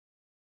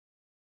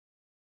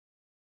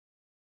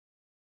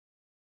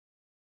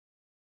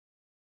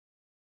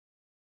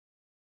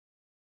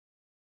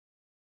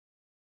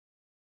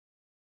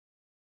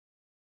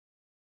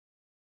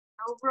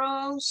Hello,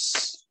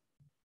 Rose.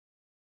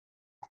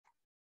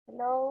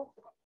 Hello.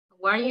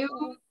 How are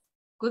you?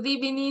 Good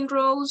evening,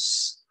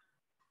 Rose.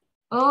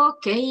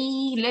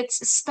 Okay,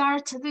 let's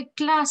start the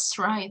class,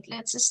 right?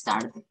 Let's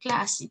start the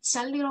class. It's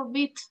a little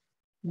bit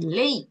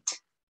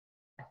late,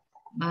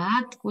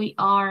 but we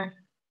are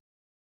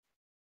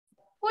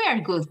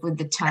good with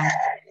the time.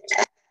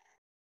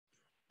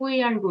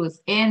 We are good.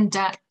 And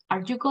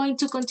are you going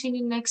to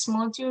continue next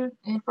module,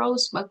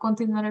 Rose? ¿Va a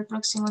continuar el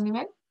próximo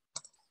nivel?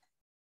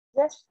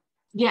 Yes.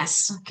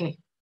 Yes, okay.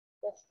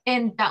 Yes.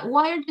 And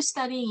why are you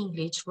studying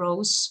English,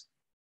 Rose?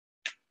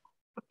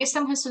 ¿Por qué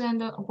estamos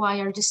estudiando? Why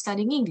are you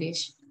studying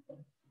English?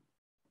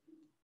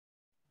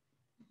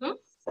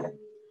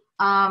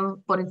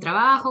 Por el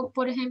trabajo,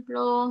 por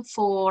ejemplo,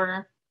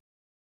 for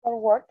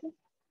working.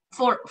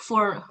 For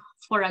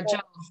a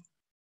job,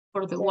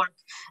 for the work.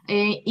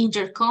 In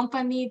your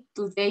company,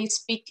 do they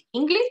speak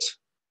English?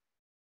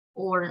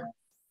 Or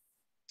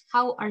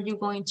how are you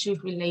going to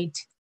relate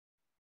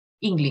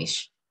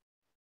English?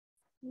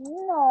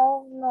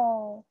 No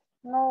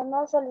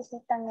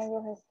solicitan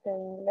ellos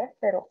inglés,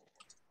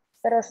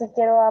 pero sí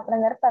quiero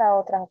aprender para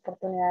otras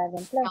oportunidades de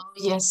empleo. Oh,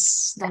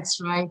 yes, that's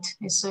right.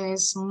 Eso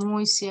es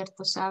muy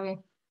cierto,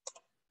 ¿sabe?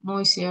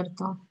 Muy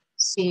cierto.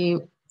 Si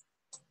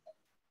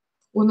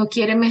uno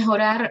quiere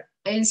mejorar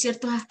en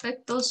ciertos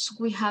aspectos,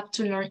 we have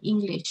to learn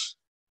English.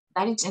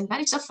 That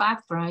is a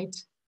fact, right?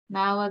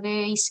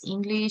 Nowadays,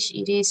 English,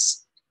 it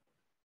is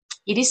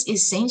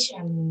essential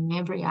in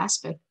every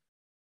aspect.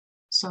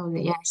 So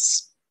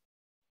yes.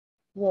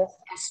 Yes.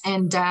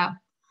 And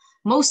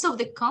most of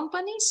the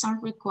companies are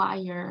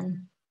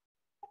requiring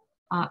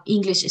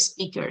English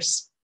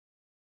speakers.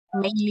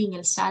 Mainly in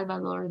El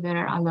Salvador, there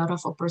are a lot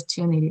of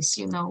opportunities,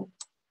 you know.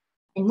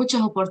 Hay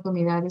muchas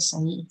oportunidades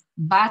ahí.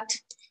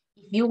 But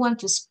if you want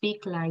to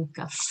speak like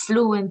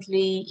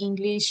fluently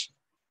English,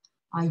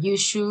 you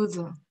should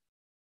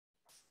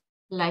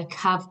like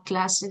have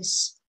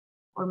classes,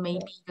 or maybe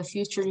in the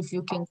future, if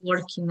you can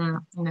work in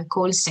a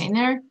call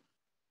center,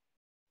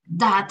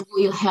 that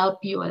will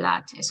help you a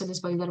lot. Eso les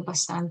va a ayudar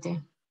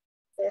bastante.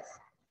 Yes.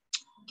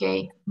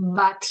 Okay,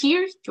 but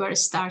here you are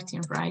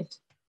starting, right?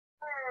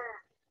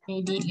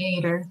 Maybe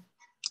later.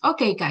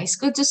 Okay, guys,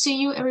 good to see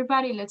you,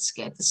 everybody. Let's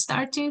get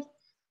started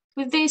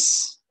with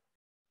this.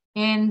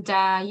 And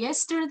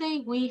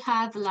yesterday we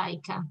had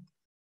like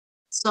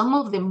some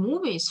of the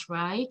movies,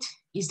 right?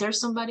 Is there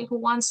somebody who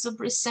wants to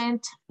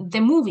present the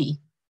movie?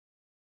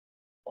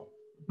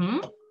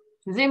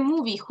 The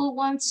movie, who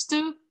wants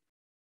to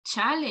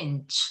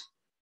challenge?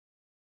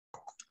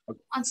 Who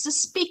wants to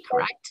speak,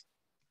 right?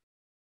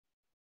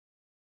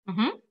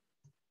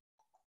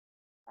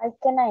 I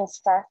can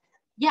start.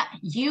 Yeah,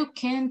 you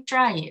can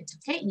try it.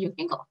 Okay, you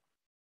can go.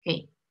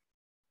 Okay.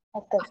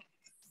 Okay.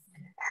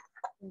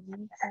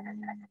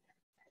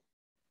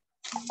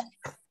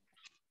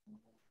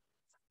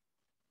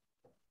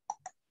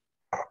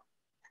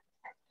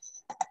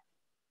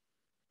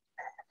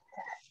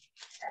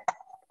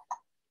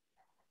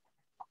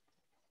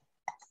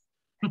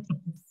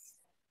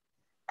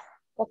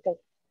 Okay.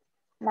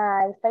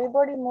 My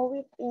favorite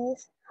movie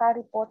is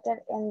Harry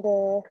Potter and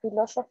the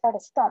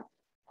Philosopher's Stone.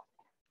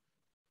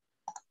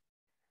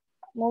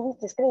 Movie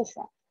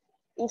description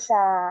is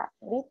a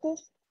British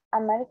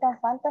American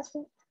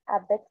fantasy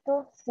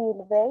adventure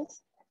film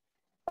based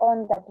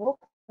on the book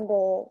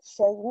The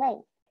Same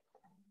Name,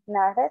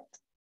 narrated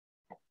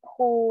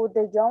who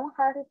the young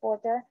Harry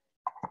Potter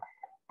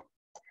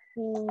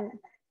he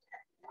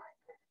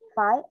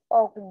find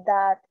out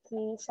that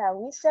he is a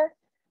wizard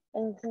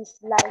and his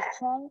life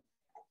changed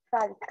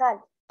radically.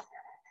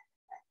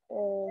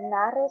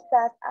 Narrates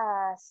that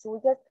a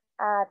subject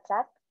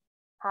attacked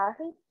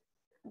Harry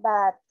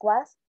but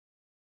was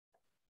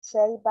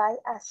saved by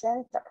a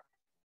centaur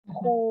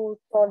who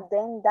told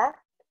them that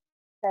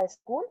the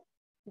school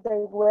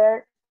they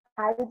were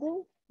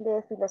hiding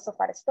the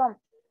Philosopher's Stone,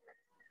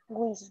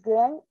 which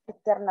gained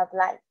eternal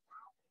life.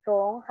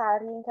 Ron,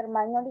 Harry, and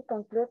Hermione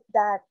conclude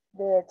that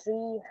the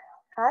three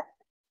had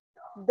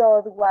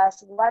that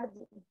was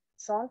guarding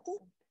something,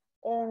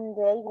 and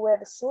they were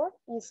sure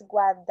is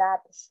what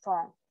that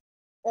stone.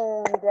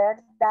 And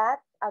there that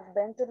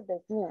adventure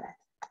begins.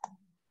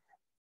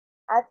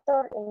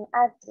 Actor and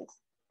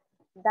actress.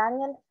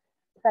 Daniel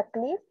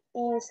Radcliffe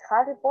is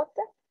Harry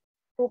Potter.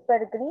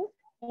 Rupert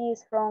Grint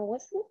is Ron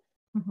Weasley.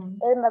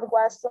 Emma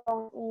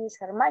Watson is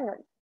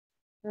Hermione.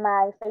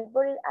 My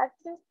favorite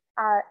actors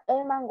are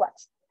Emma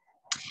Watson.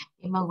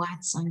 Emma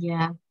Watson,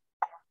 yeah.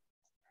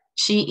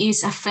 She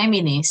is a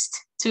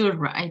feminist too,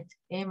 right?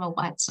 Emma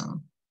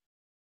Watson.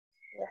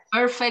 Yes.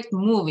 Perfect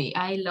movie.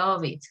 I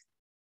love it.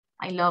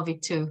 I love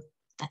it too.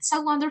 That's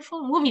a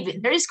wonderful movie.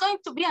 There is going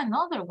to be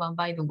another one,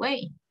 by the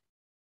way.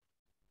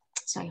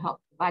 So I hope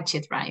you watch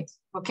it, right?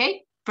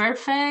 Okay,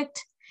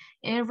 perfect.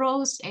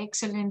 Rose,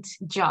 excellent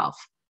job.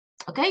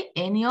 Okay,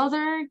 any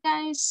other,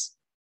 guys?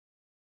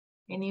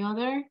 Any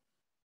other?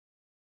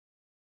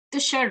 To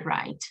share,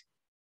 right?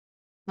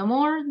 No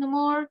more, no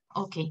more?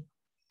 Okay.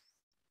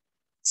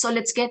 So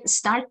let's get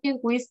started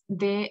with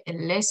the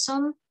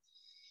lesson.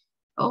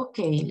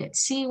 Okay, let's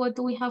see, what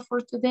do we have for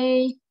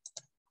today?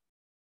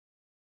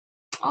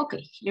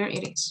 Okay, here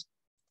it is.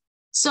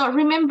 So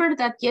remember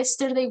that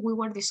yesterday we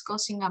were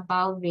discussing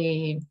about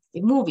the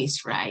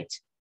movies, right?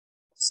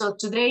 So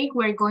today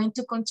we're going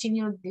to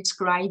continue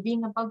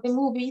describing about the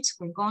movies.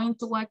 We're going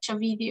to watch a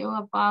video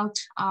about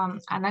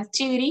an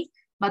activity,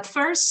 but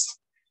first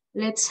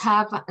let's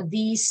have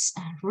this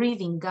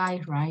reading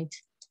guide, right?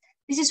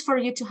 This is for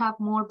you to have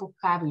more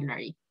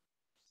vocabulary.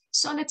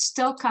 So let's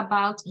talk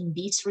about in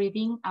this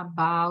reading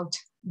about,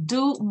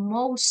 do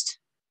most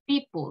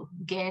people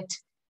get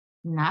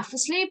enough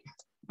sleep?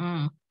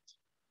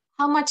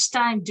 How much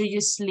time do you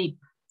sleep?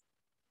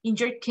 In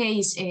your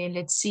case,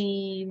 let's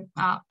see,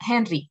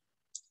 Henry,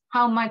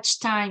 how much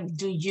time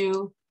do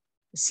you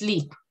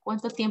sleep?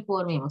 ¿Cuánto tiempo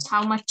dormimos?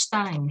 How much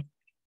time?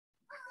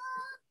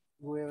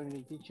 Good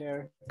evening,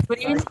 teacher. Good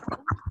evening.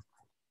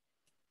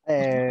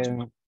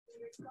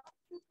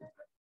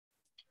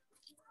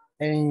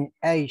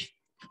 8.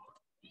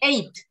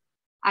 8.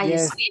 I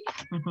Yes. sleep.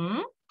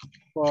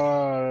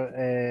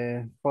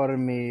 For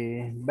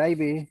me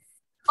baby.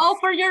 Oh,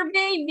 for your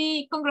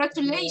baby.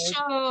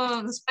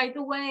 Congratulations, by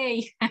the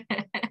way.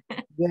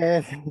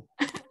 Yes.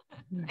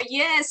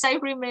 Yes, I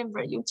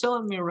remember. You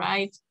told me,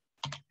 right?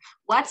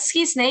 What's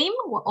his name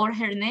or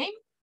her name?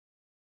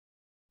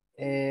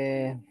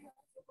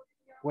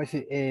 Pues,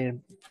 se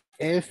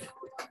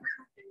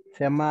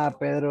llama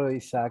Pedro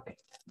Isaac.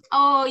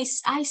 Oh,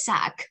 it's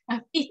Isaac.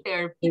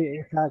 Peter. Sí,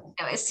 Isaac.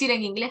 Te voy a decir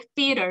en inglés,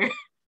 Peter.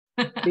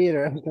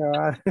 Peter.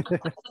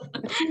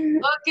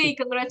 Okay,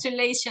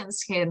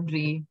 congratulations,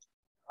 Henry.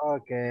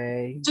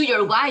 Okay. To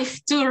your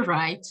wife too,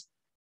 right?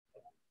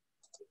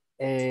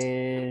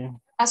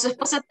 A su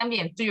esposa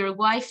también. To your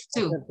wife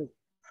too.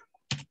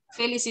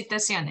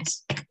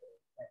 Felicitaciones.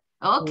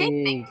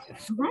 Okay.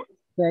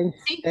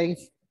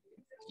 Thanks.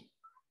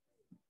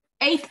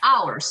 8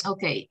 hours.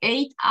 Okay,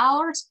 8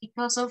 hours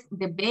because of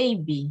the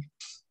baby.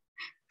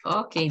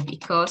 Okay,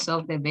 because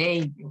of the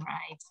baby,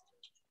 right?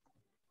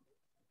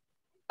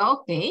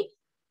 Okay.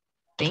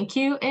 Thank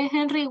you,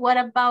 Henry. What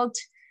about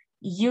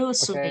you,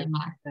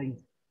 Suleima?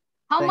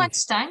 How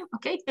much time,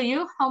 okay, to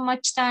you, how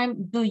much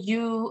time do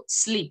you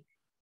sleep?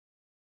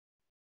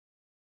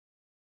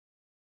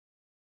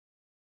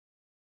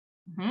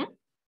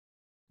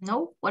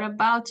 No, what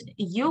about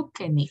you,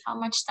 Kenny? How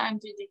much time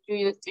do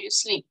you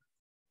sleep?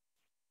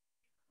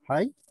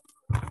 Hi.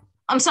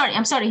 I'm sorry,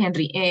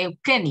 Henry.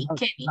 Kenny.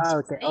 Okay.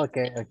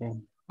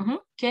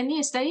 Kenny,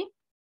 ¿está ahí?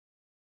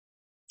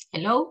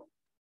 Hello?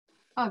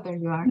 Oh, there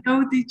you are.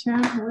 No, teacher.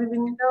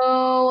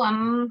 Hello,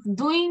 I'm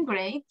doing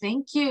great.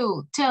 Thank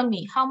you. Tell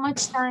me, how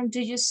much time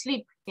do you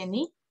sleep,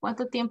 Kenny?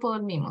 ¿Cuánto tiempo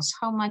dormimos?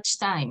 How much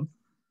time?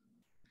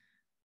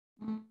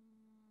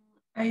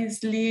 I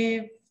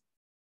sleep.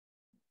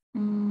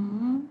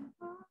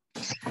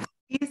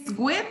 It's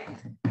with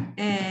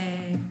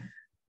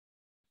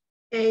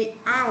 8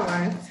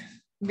 hours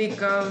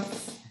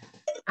because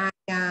I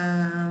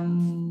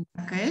am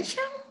on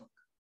vacation.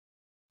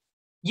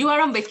 You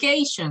are on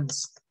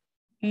vacations.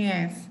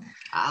 Yes.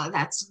 Oh,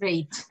 that's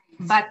great.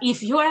 But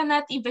if you are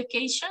not in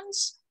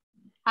vacations,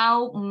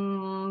 how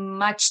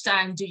much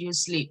time do you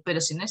sleep? Pero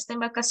si no está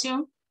en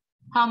vacación,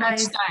 how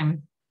much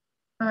time?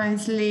 I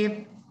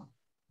sleep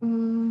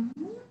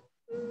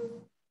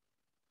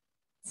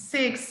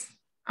 6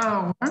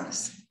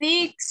 hours.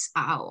 6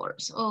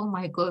 hours. Oh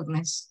my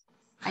goodness.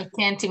 I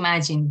can't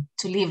imagine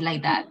to live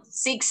like that.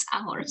 6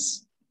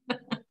 hours.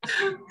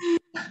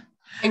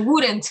 I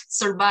wouldn't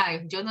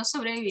survive. Yo no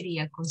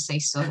sobreviviría con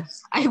 6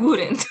 horas. I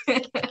wouldn't.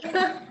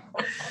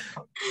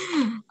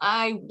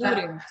 I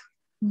wouldn't.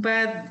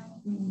 But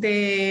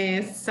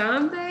the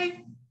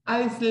Sunday,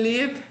 I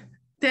sleep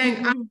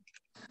 10 hours.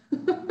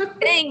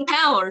 10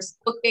 hours.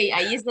 Okay,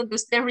 ahí es donde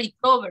usted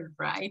recovered,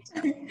 right?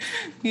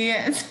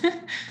 Yes.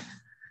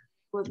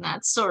 Would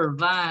not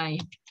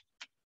survive.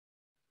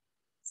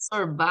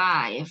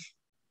 Survive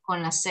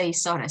con las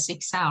 6 horas,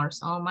 6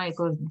 hours. Oh my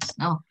goodness,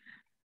 no.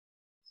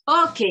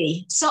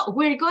 Okay, so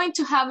we're going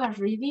to have a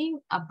reading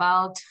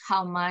about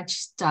how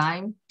much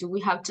time do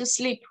we have to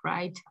sleep,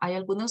 right? Hay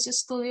algunos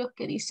estudios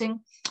que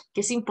dicen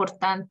que es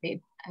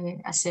importante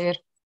hacer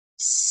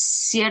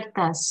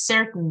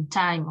certain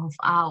time of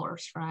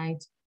hours,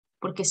 right?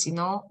 Porque si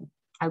no,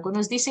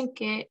 algunos dicen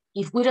que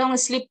if we don't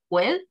sleep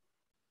well,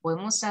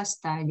 podemos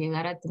hasta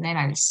llegar a tener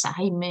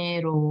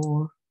Alzheimer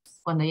o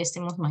cuando ya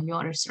estemos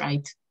mayores,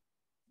 right?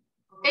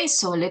 Okay,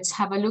 so let's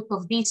have a look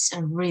of this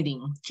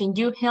reading. Can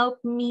you help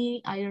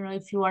me? I don't know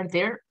if you are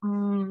there.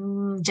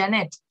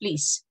 Janet,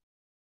 please.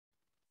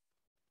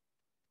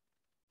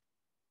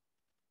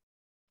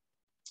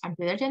 Are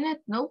you there,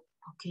 Janet? No?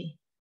 Okay.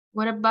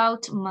 What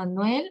about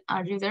Manuel?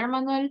 Are you there,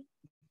 Manuel?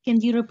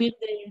 Can you repeat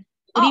the...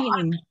 Good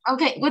evening.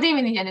 Okay, good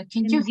evening, Janet.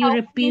 Can you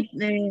repeat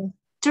the...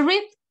 To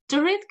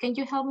read? Can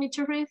you help me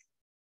to read?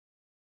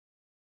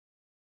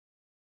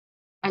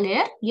 A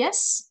leer?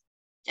 Yes,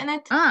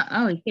 Janet?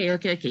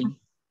 Okay.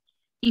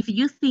 If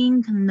you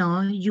think no,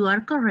 you are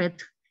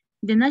correct.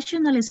 The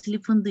National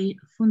Sleep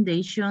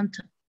Foundation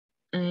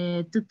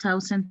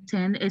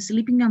 2010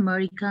 Sleeping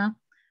America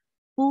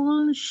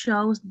poll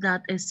shows that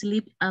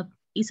sleep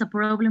is a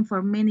problem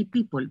for many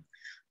people.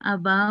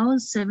 About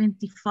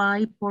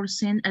 75%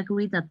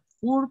 agree that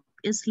poor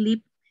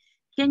sleep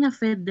can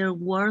affect their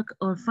work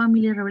or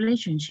family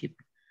relationship.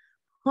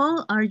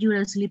 How are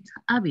your sleep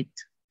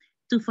habits?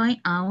 To find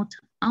out,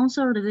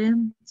 answer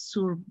the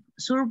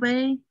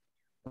survey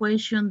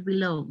question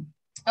below.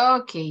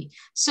 Okay,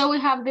 so we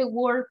have the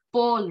word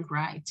poll,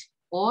 right?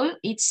 Poll,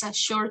 it's a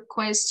short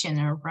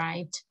questionnaire,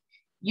 right?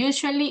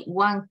 Usually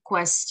one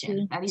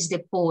question, that is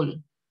the poll.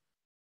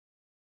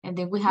 And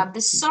then we have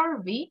the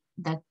survey,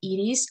 that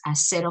it is a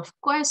set of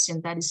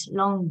questions that is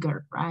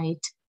longer, right?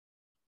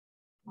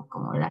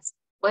 Como las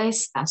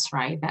encuestas,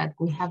 right, that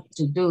we have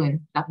to do.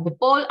 And the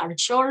poll are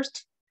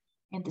short,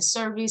 and the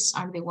surveys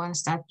are the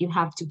ones that you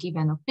have to give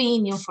an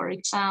opinion, for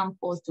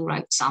example, to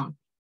write something.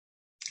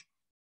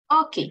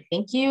 Okay,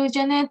 thank you,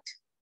 Janet.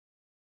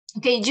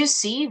 Okay, you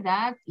see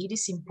that it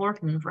is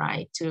important,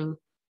 right, to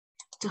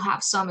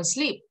have some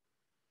sleep.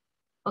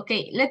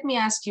 Okay, let me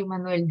ask you,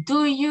 Manuel,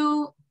 do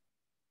you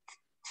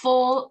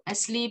fall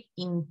asleep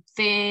in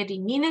 30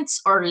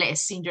 minutes or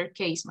less in your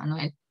case,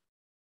 Manuel?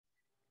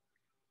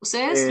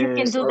 Ustedes, you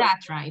can do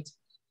that, right?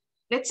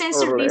 Let's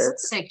answer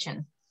this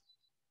section.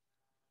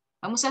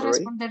 Vamos a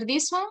responder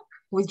this one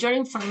with your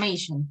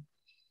information.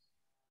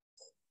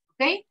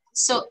 Okay,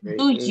 so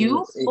do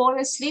you fall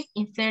asleep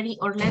in 30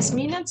 or less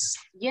minutes?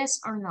 Yes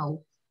or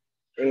no?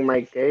 In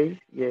my case,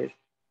 yes.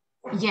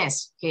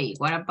 Yes, okay.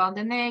 What about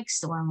the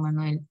next one,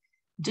 Manuel?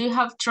 Do you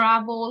have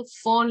trouble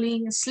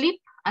falling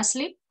asleep?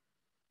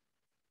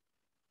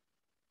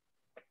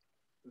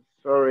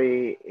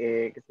 Sorry,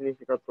 ¿qué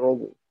significa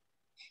trouble?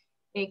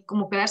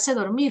 Como quedarse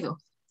dormido.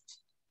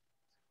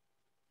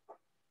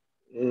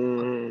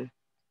 En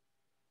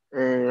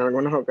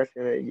algunas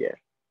ocasiones, yes.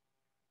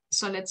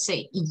 So let's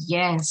say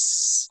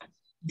yes.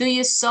 Do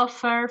you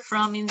suffer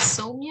from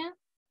insomnia?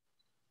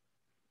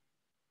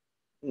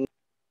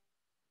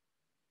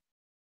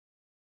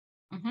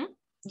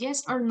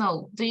 Yes or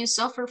no? Do you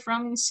suffer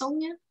from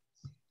insomnia?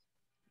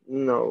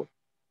 No.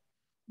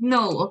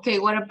 No. Okay,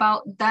 what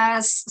about,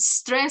 does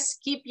stress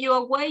keep you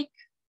awake?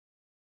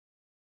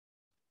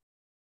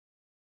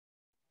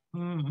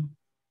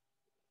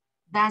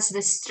 Does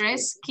the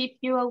stress keep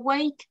you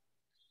awake?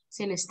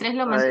 Si el estrés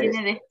lo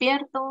mantiene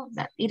despierto,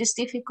 that it is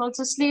difficult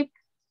to sleep?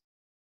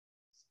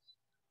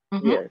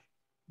 Yes.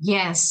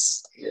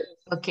 Yes.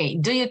 Okay,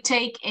 do you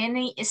take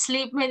any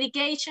sleep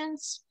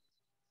medications?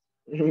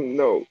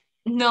 No.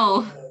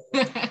 No.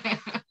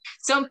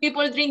 Some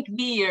people drink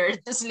beer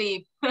to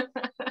sleep. What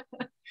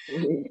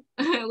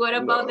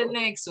about the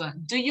next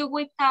one? Do you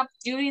wake up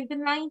during the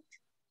night?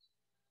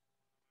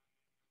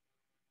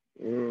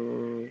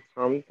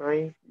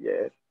 Sometimes,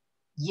 yes.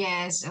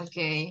 Yes,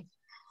 okay.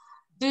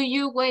 Do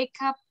you wake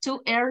up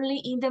too early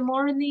in the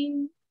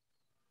morning?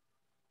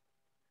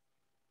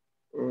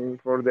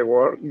 For the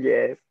work,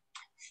 yes.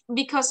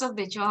 Because of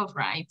the job,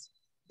 right?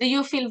 Do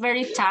you feel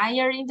very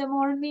tired in the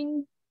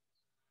morning?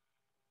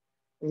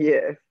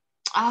 Yes.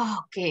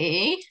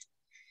 Okay.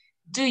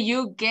 Do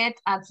you get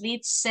at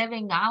least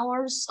 7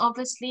 hours of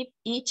sleep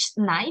each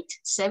night?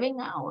 7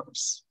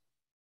 hours.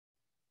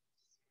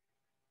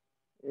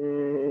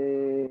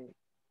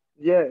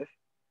 Yes.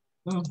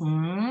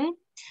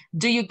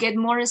 Do you get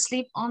more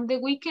sleep on the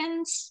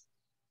weekends?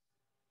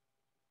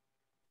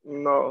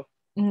 No.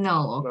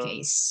 No, okay.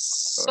 No.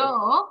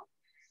 So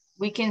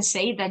we can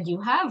say that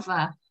you have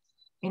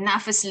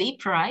enough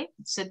sleep, right?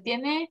 So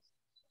tiene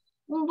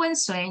un buen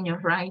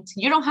sueño, right?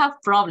 You don't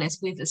have problems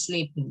with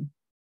sleeping.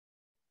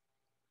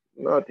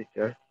 No,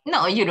 teacher.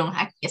 No, you don't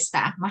have.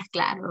 Está más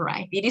claro,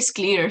 right? It is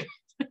clear.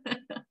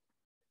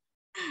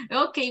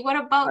 Okay, what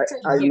about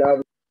I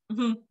love.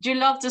 You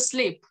love to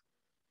sleep.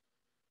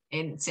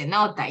 And se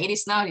nota, it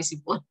is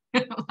noticeable,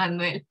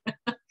 Manuel.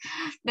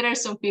 There are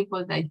some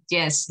people that,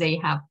 yes, they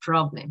have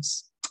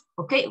problems.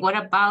 Okay, what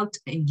about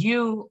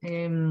you,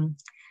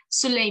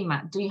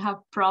 Suleima? Do you have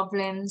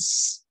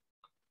problems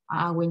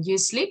when you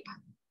sleep?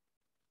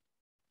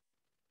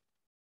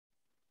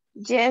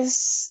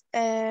 Yes.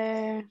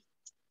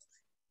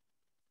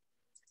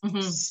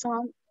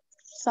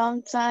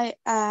 Sometimes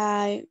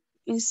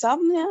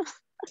insomnia.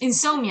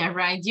 Insomnia,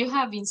 right? You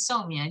have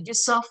insomnia. You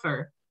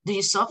suffer. Do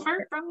you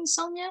suffer from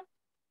insomnia?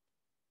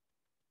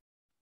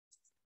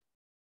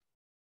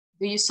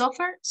 Do you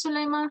suffer,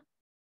 Suleima,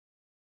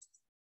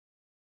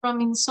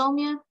 from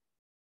insomnia?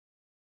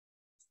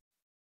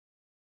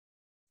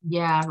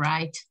 Yeah,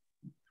 right.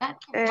 That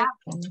can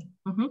happen.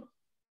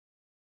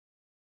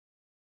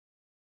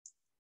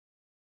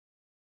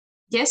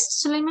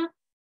 Yes, Suleima?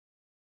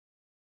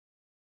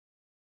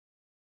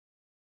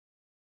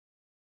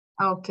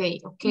 Okay.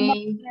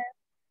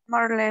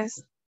 More or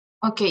less.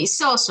 Okay,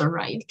 it's also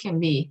right. It can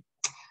be.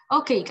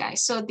 Okay,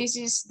 guys. So this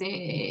is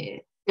the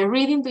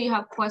reading. Do you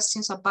have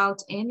questions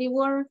about any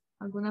word?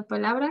 ¿Alguna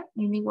palabra?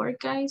 Any word,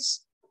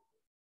 guys?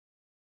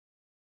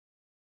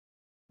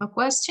 No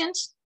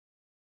questions?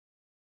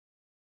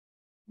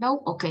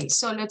 No? Okay,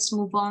 so let's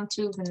move on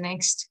to the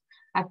next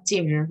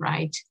activity,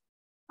 right?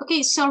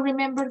 Okay, so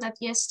remember that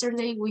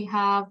yesterday we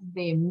have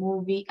the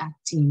movie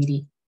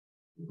activity.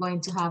 We're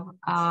going to have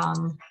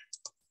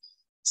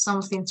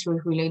something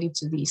related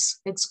to this.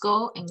 Let's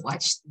go and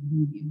watch the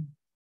video.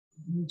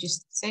 In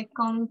just a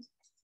second.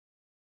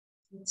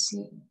 Let's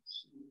see.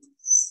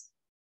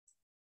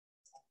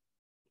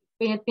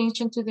 Pay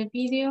attention to the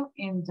video,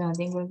 and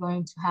then we're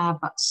going to have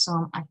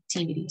some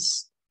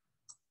activities.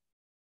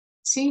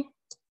 See?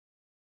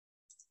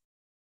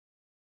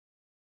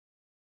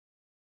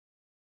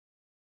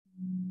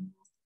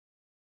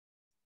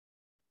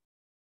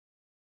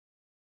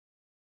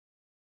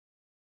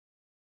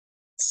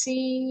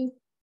 See?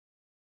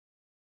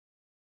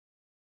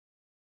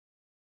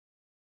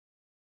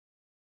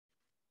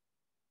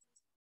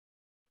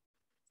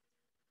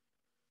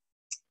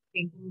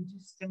 Okay,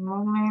 just a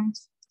moment.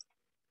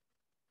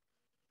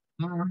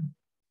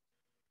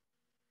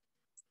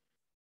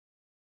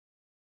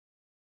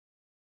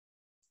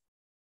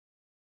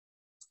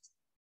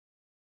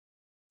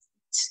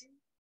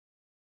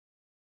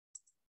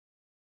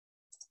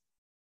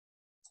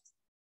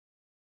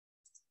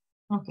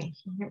 Okay,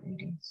 here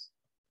it is.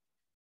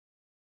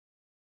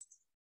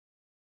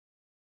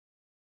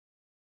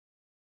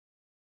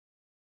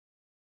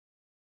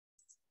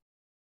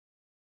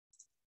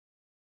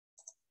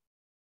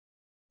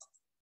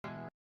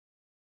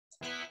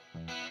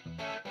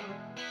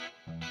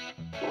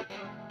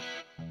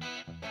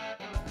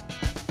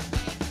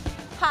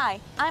 Hi,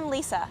 I'm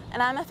Lisa,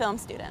 and I'm a film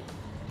student.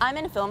 I'm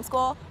in film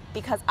school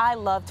because I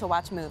love to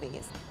watch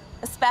movies,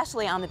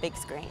 especially on the big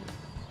screen.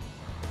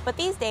 But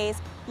these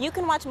days, you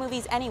can watch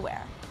movies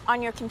anywhere,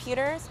 on your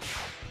computers,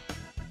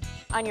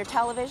 on your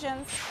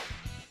televisions,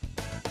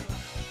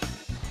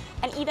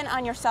 and even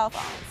on your cell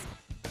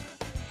phones.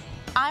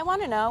 I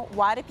want to know,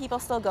 why do people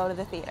still go to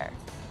the theater?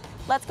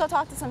 Let's go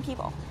talk to some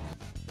people.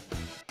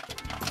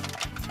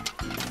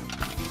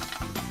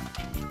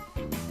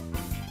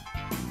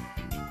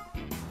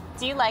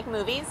 Do you like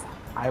movies?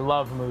 I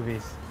love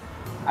movies.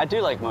 I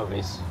do like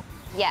movies.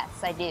 Yes,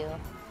 I do.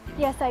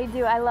 Yes, I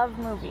do. I love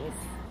movies.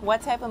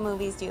 What type of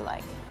movies do you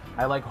like?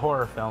 I like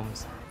horror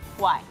films.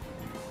 Why?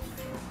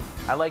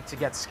 I like to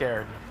get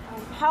scared.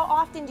 How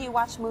often do you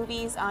watch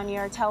movies on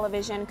your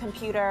television,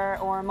 computer,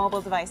 or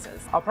mobile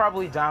devices? I'll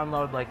probably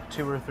download like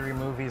 2 or 3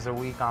 movies a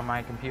week on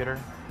my computer.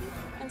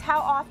 And how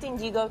often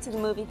do you go to the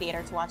movie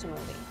theater to watch a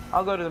movie?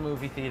 I'll go to the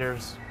movie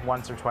theaters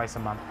once or twice a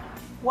month.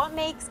 What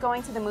makes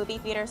going to the movie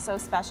theater so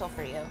special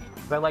for you?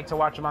 I like to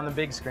watch them on the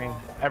big screen.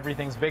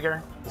 Everything's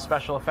bigger, the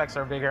special effects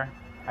are bigger.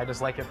 I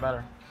just like it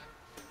better.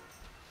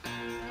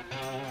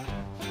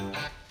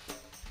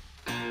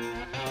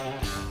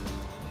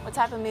 What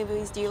type of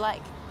movies do you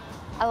like?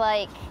 I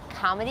like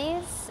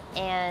comedies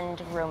and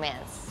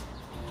romance.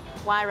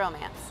 Why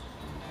romance?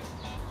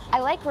 I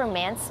like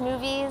romance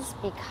movies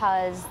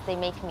because they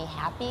make me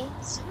happy.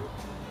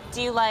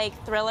 Do you like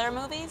thriller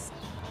movies?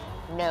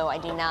 No, I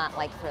do not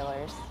like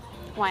thrillers.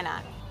 Why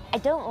not? I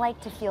don't like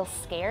to feel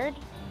scared.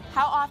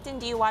 How often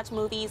do you watch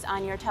movies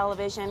on your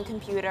television,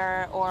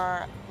 computer,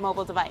 or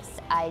mobile device?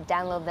 I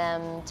download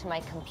them to my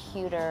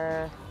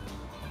computer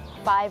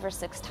 5 or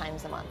 6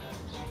 times a month.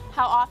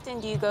 How often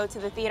do you go to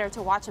the theater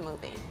to watch a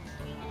movie?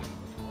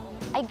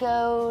 I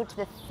go to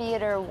the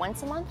theater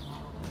once a month.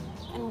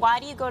 And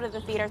why do you go to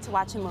the theater to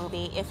watch a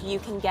movie if you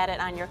can get it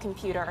on your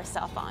computer or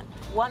cell phone?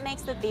 What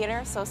makes the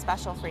theater so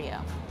special for you?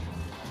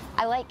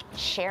 I like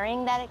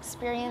sharing that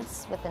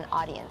experience with an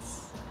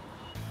audience.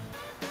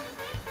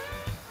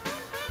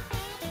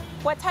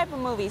 What type of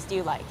movies do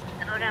you like?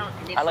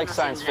 I like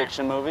science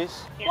fiction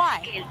movies.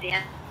 Why?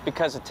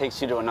 Because it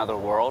takes you to another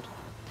world.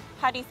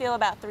 How do you feel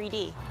about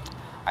 3D?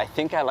 I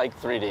think I like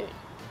 3D.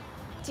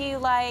 Do you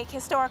like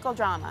historical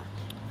drama?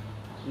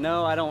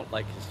 No, I don't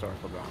like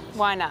historical dramas.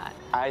 Why not?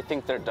 I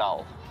think they're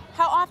dull.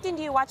 How often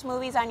do you watch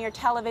movies on your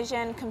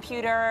television,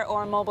 computer,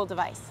 or mobile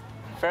device?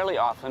 Fairly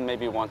often,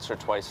 maybe once or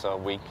twice a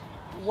week.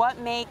 What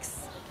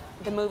makes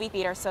the movie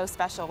theater so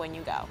special when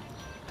you go?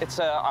 It's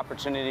an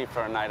opportunity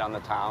for a night on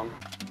the town.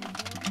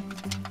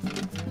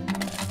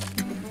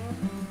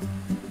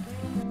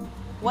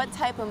 What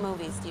type of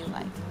movies do you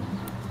like?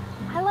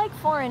 I like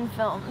foreign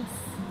films.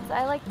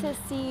 I like to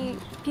see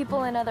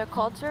people in other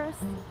cultures.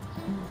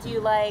 Do you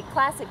like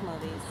classic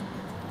movies?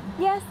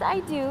 Yes, I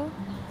do.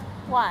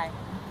 Why?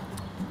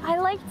 I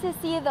like to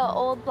see the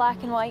old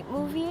black and white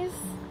movies.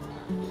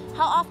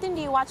 How often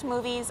do you watch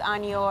movies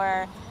on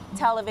your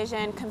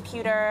television,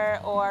 computer,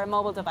 or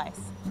mobile device?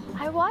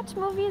 I watch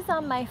movies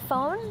on my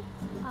phone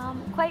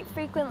quite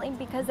frequently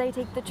because I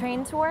take the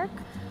train to work.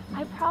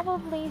 I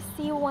probably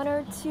see 1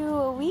 or 2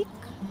 a week.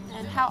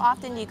 And how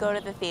often do you go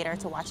to the theater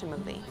to watch a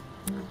movie?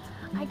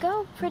 I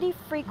go pretty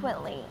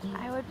frequently.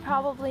 I would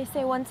probably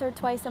say once or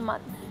twice a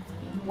month.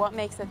 What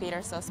makes the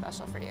theater so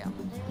special for you?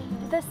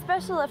 The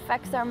special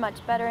effects are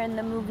much better in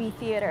the movie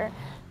theater.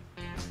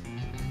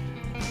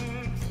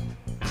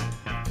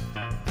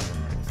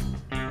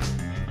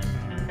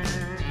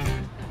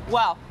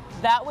 Well,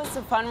 that was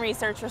some fun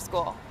research for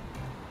school.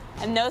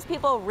 And those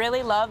people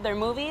really love their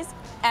movies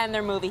and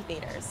their movie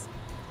theaters.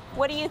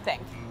 What do you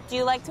think? Do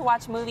you like to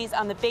watch movies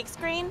on the big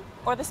screen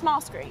or the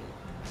small screen?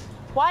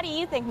 Why do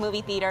you think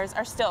movie theaters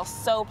are still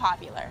so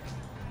popular?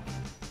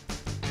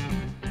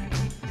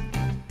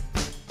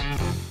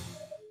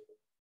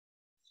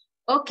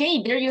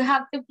 Okay, there you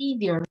have the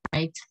video,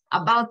 right?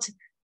 About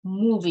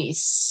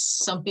movies.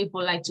 Some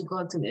people like to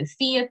go to the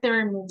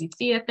theater, movie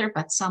theater,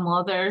 but some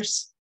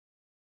others,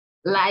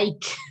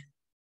 like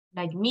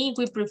me,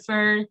 we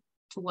prefer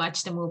to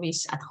watch the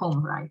movies at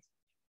home, right?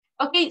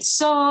 Okay,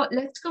 so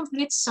let's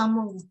complete some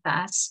of the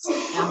tasks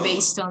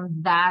based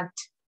on that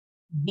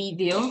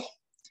video. I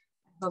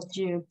hope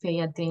you pay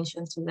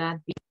attention to that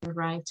video,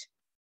 right?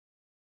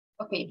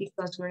 Okay,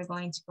 because we're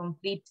going to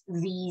complete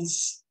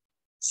this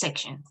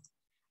section.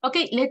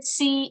 Okay, let's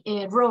see,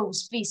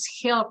 Rose, please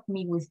help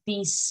me with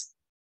this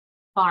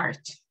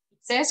part. It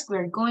says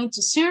we're going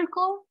to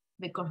circle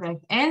the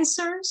correct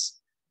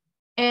answers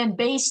and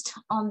based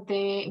on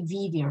the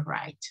video,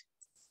 right?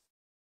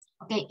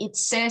 Okay, it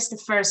says the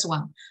first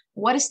one.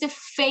 What is the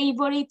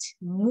favorite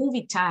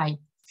movie type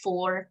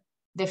for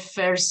the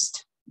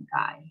first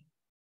guy?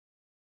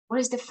 What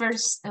is the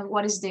first,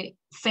 what is the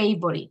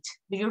favorite?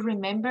 Do you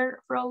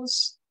remember,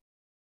 Rose?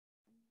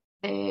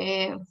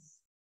 Horror?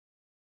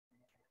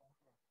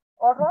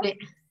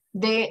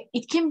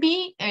 It can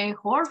be a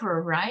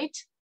horror, right?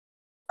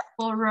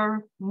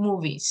 Horror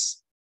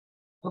movies.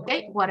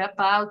 Okay, what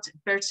about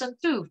person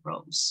two,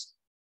 Rose?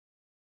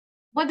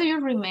 What do you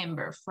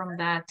remember from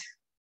that?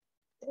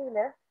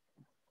 Thriller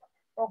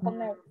or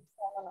comedy?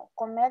 No,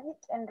 comedy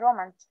and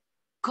romance.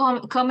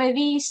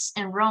 Comedies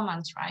and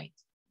romance, right?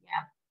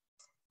 Yeah.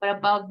 What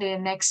about the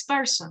next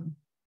person?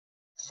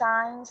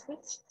 Science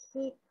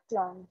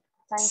fiction.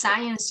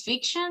 Science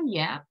fiction,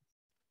 yeah.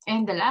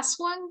 And the last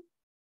one?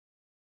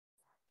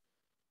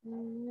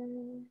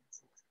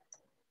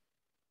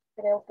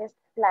 Creo que es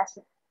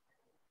clásico.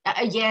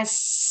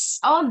 Yes.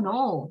 Oh,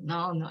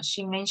 no.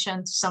 She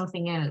mentioned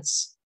something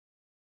else.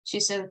 She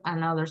said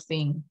another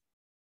thing.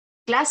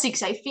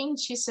 Classics, I think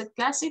she said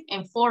classic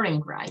and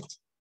foreign, right?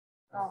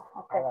 Oh,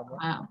 okay.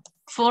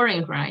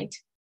 Foreign, right?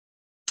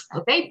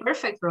 Okay,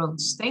 perfect,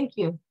 Rose. Thank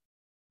you.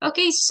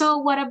 Okay, so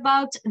what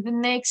about the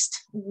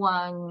next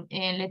one?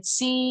 And let's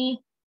see.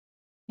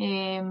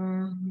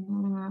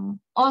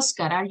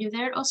 Oscar, are you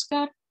there,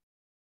 Oscar?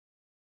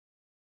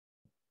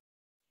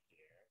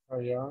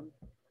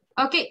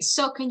 Okay,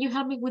 so can you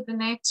help me with the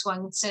next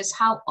one? It says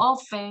how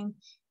often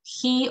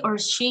he or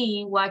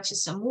she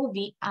watches a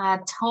movie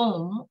at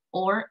home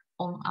or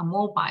on a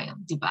mobile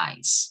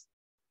device.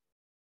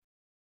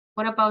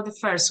 What about the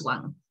first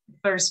one,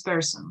 first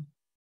person?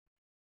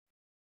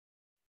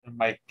 In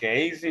my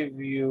case, if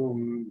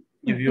you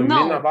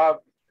mean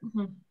about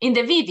in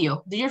the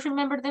video, do you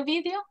remember the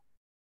video?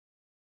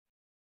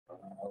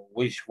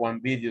 Which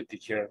one video,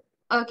 teacher?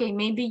 Okay,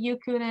 maybe you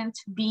couldn't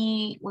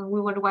be when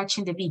we were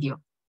watching the video.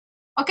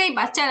 Okay,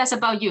 but tell us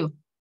about you.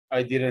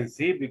 I didn't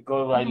see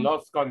because I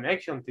lost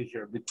connection,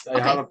 teacher. I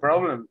have a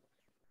problem.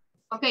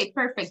 Okay,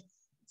 perfect.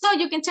 So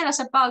you can tell us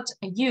about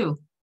you.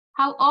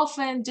 How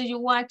often do you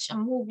watch a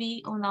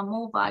movie on a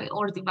mobile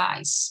or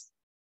device?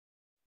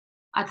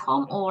 At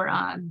home or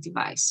on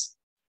device?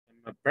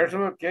 In my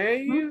personal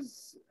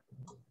case,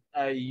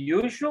 I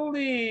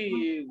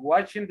usually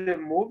watching the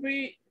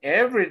movie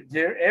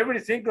every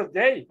single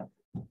day.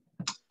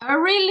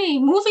 Really?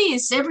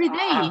 Movies every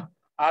day?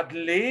 At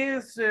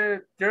least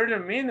 30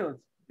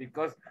 minutes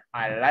because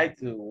I like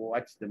to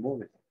watch the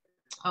movies.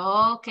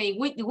 Okay,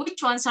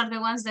 which ones are the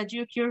ones that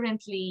you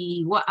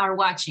currently are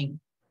watching?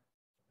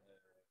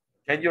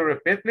 Can you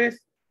repeat, please?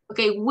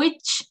 Okay,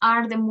 which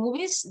are the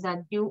movies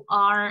that you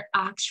are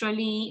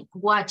actually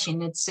watching,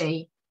 let's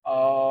say?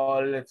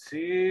 Let's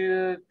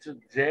see.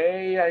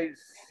 Today I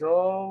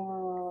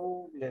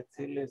saw, let's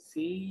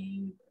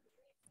see.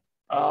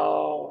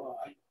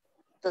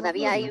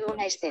 Todavía hay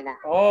una escena.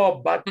 Oh,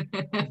 Bad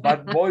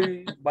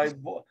Boy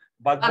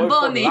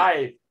for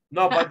Life.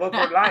 No, Bad Boy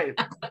for Life.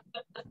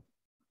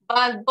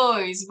 Bad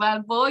Boys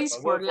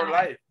for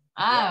Life.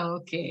 Yeah.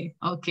 Okay.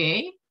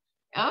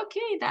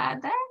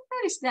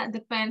 That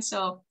depends.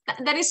 So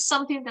that is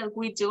something that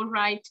we do,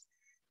 right?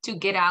 To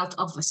get out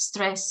of the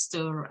stress,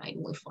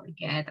 we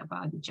forget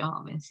about the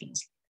job and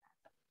things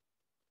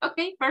like that.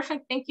 Okay,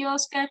 perfect. Thank you,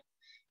 Oscar.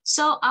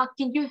 So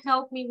can you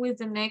help me with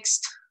the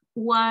next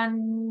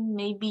one?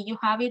 Maybe you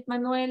have it,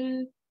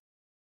 Manuel.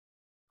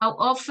 How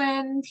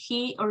often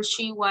he or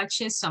she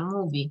watches a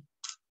movie?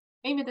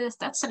 Maybe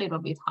that's a little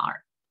bit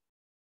hard.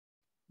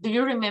 Do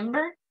you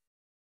remember?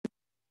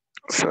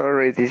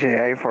 Sorry,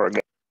 teacher, I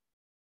forgot.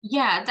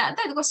 Yeah,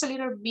 that was a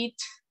little bit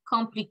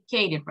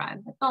complicated, right?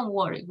 But don't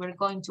worry, we're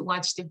going to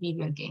watch the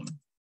video again.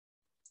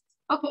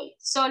 Okay,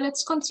 so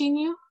let's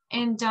continue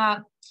and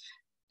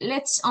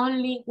let's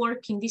only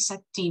work in this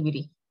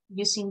activity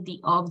using the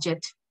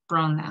object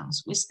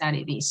pronouns. We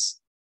studied this.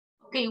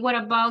 Okay, what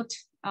about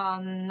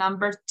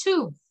number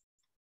 2?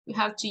 We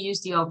have to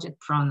use the object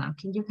pronoun.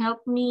 Can you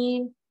help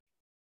me?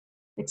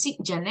 Let's see,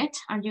 Janet,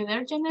 are you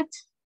there, Janet?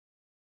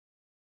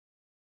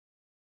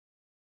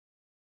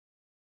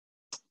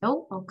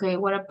 No? Okay,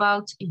 what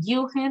about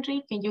you,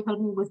 Henry? Can you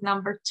help me with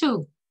number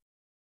 2?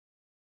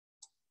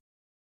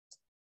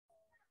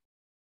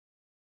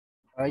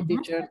 Hi,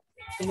 teacher.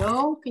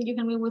 Hello, can you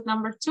help me with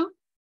number 2?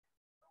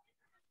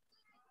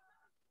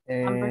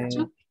 Number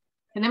 2.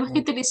 Tenemos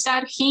que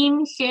utilizar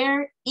him,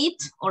 her,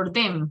 it, or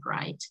them,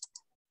 right?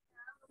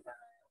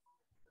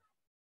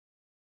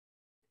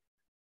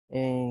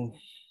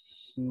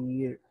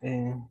 Here,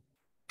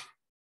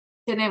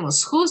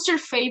 Tenemos, who's your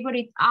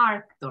favorite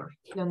actor?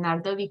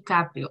 Leonardo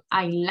DiCaprio.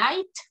 I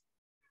liked.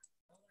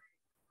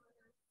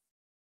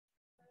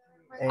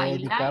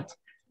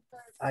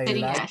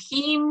 Sería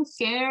him,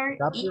 her,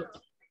 it,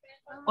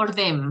 or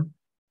them.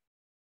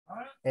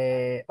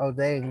 Or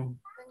them.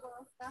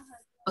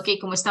 Ok,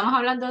 como estamos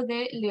hablando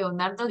de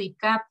Leonardo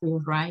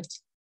DiCaprio, right?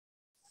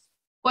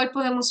 ¿Cuál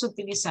podemos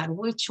utilizar?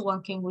 Which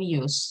one can we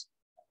use?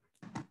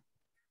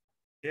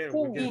 Yeah,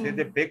 we can see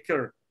the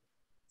picture.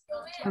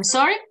 I'm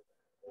sorry?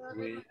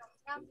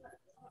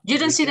 You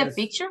don't see the can...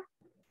 picture?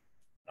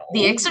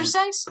 The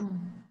exercise?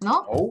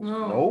 No?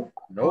 No.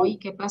 Oye,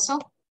 ¿qué pasó?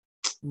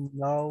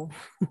 No.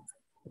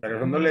 Pero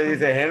eso no le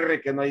dice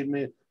Henry que no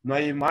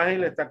hay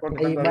imagen, le está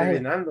contando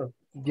adivinando.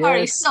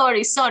 Yes.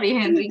 Sorry,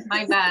 Henry,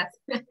 my bad.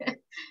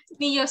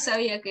 Ni yo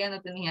sabía que ya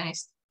no tenía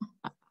esto.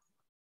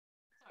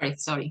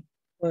 Sorry.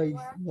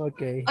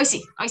 Okay. Hoy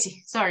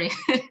sí, sorry.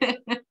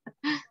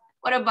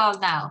 What about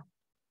now?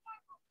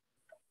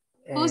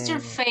 Who's your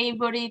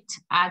favorite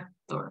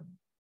actor?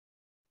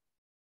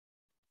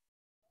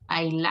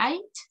 I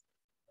liked.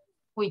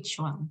 Which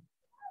one?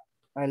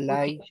 I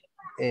like.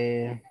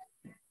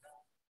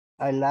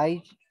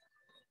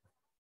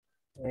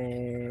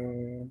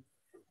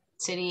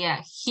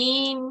 Sería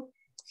him,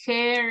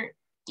 her,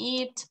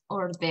 it,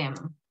 or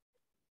them.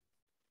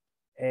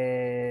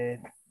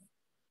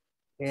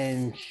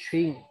 And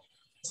she.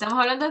 Estamos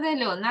hablando de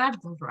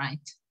Leonardo,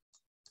 right?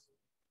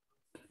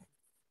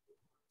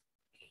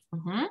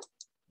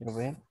 Quiero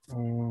ver.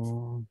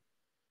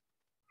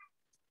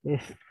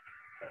 Es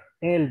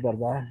él,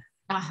 ¿verdad?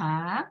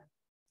 Ajá.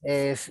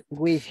 Es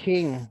with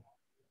him.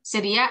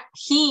 Sería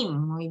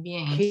him, muy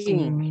bien.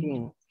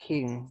 Him.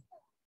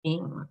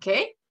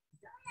 Okay.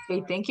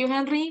 Okay, thank you,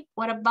 Henry.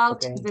 What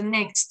about the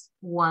next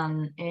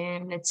one?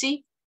 Let's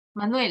see.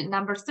 Manuel,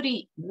 number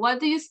 3. What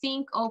do you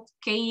think of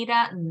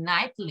Keira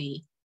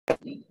Knightley?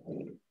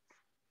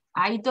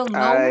 I don't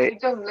know.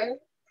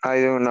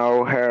 I don't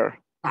know her.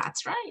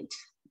 That's right.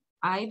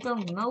 I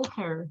don't know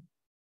her.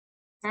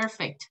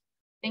 Perfect.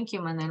 Thank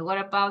you, Manuel. What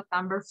about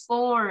number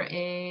 4?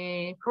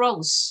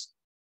 Rose.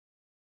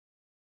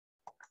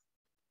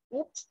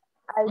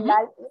 I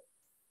like it.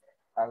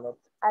 I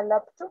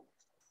love to.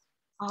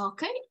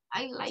 Okay,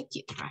 I like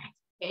it. Right.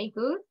 Okay,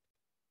 good.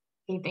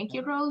 Okay, thank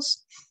you,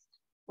 Rose.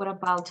 What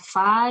about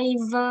 5?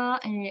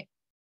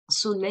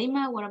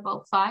 Suleima, what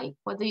about 5?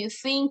 What do you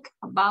think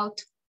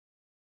about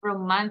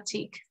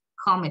romantic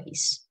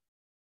comedies?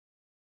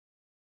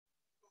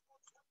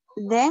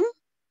 Them?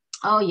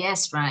 Oh,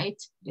 yes, right.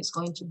 It's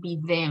going to be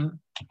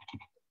them.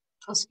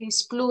 Because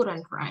it's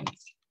plural, right?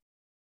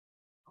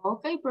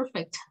 Okay,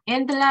 perfect.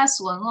 And the last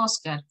one,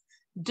 Oscar.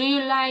 Do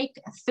you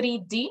like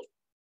 3D?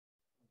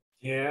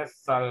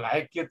 Yes, I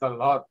like it a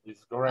lot.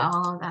 It's correct.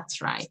 Oh,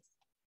 that's right.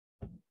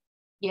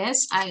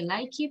 Yes, I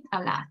like it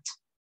a lot.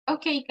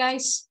 Okay,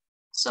 guys.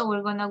 So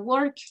we're going to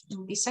work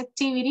in this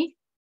activity.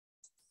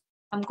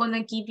 I'm going to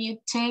give you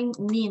 10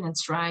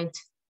 minutes, right?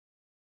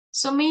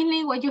 So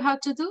mainly what you have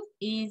to do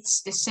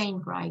is the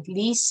same, right?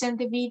 Listen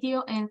the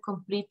video and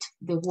complete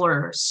the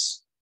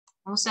words.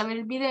 Vamos a ver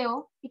el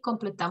video y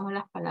completamos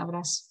las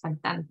palabras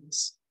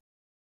faltantes.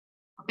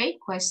 Okay,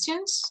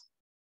 questions?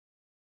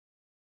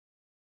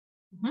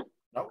 No.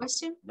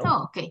 Question? No.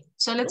 No, okay.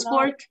 So let's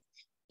work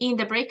in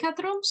the breakout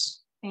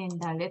rooms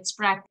and let's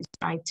practice,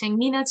 right? 10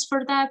 minutes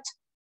for that.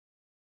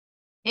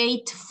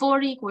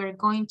 8:40, we're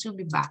going to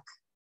be back.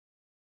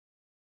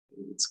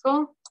 Let's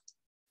go.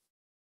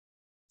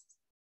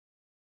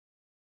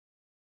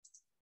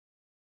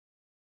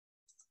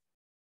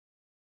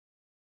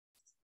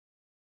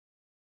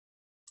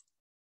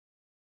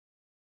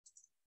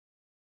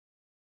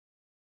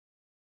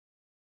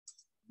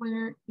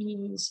 Where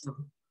is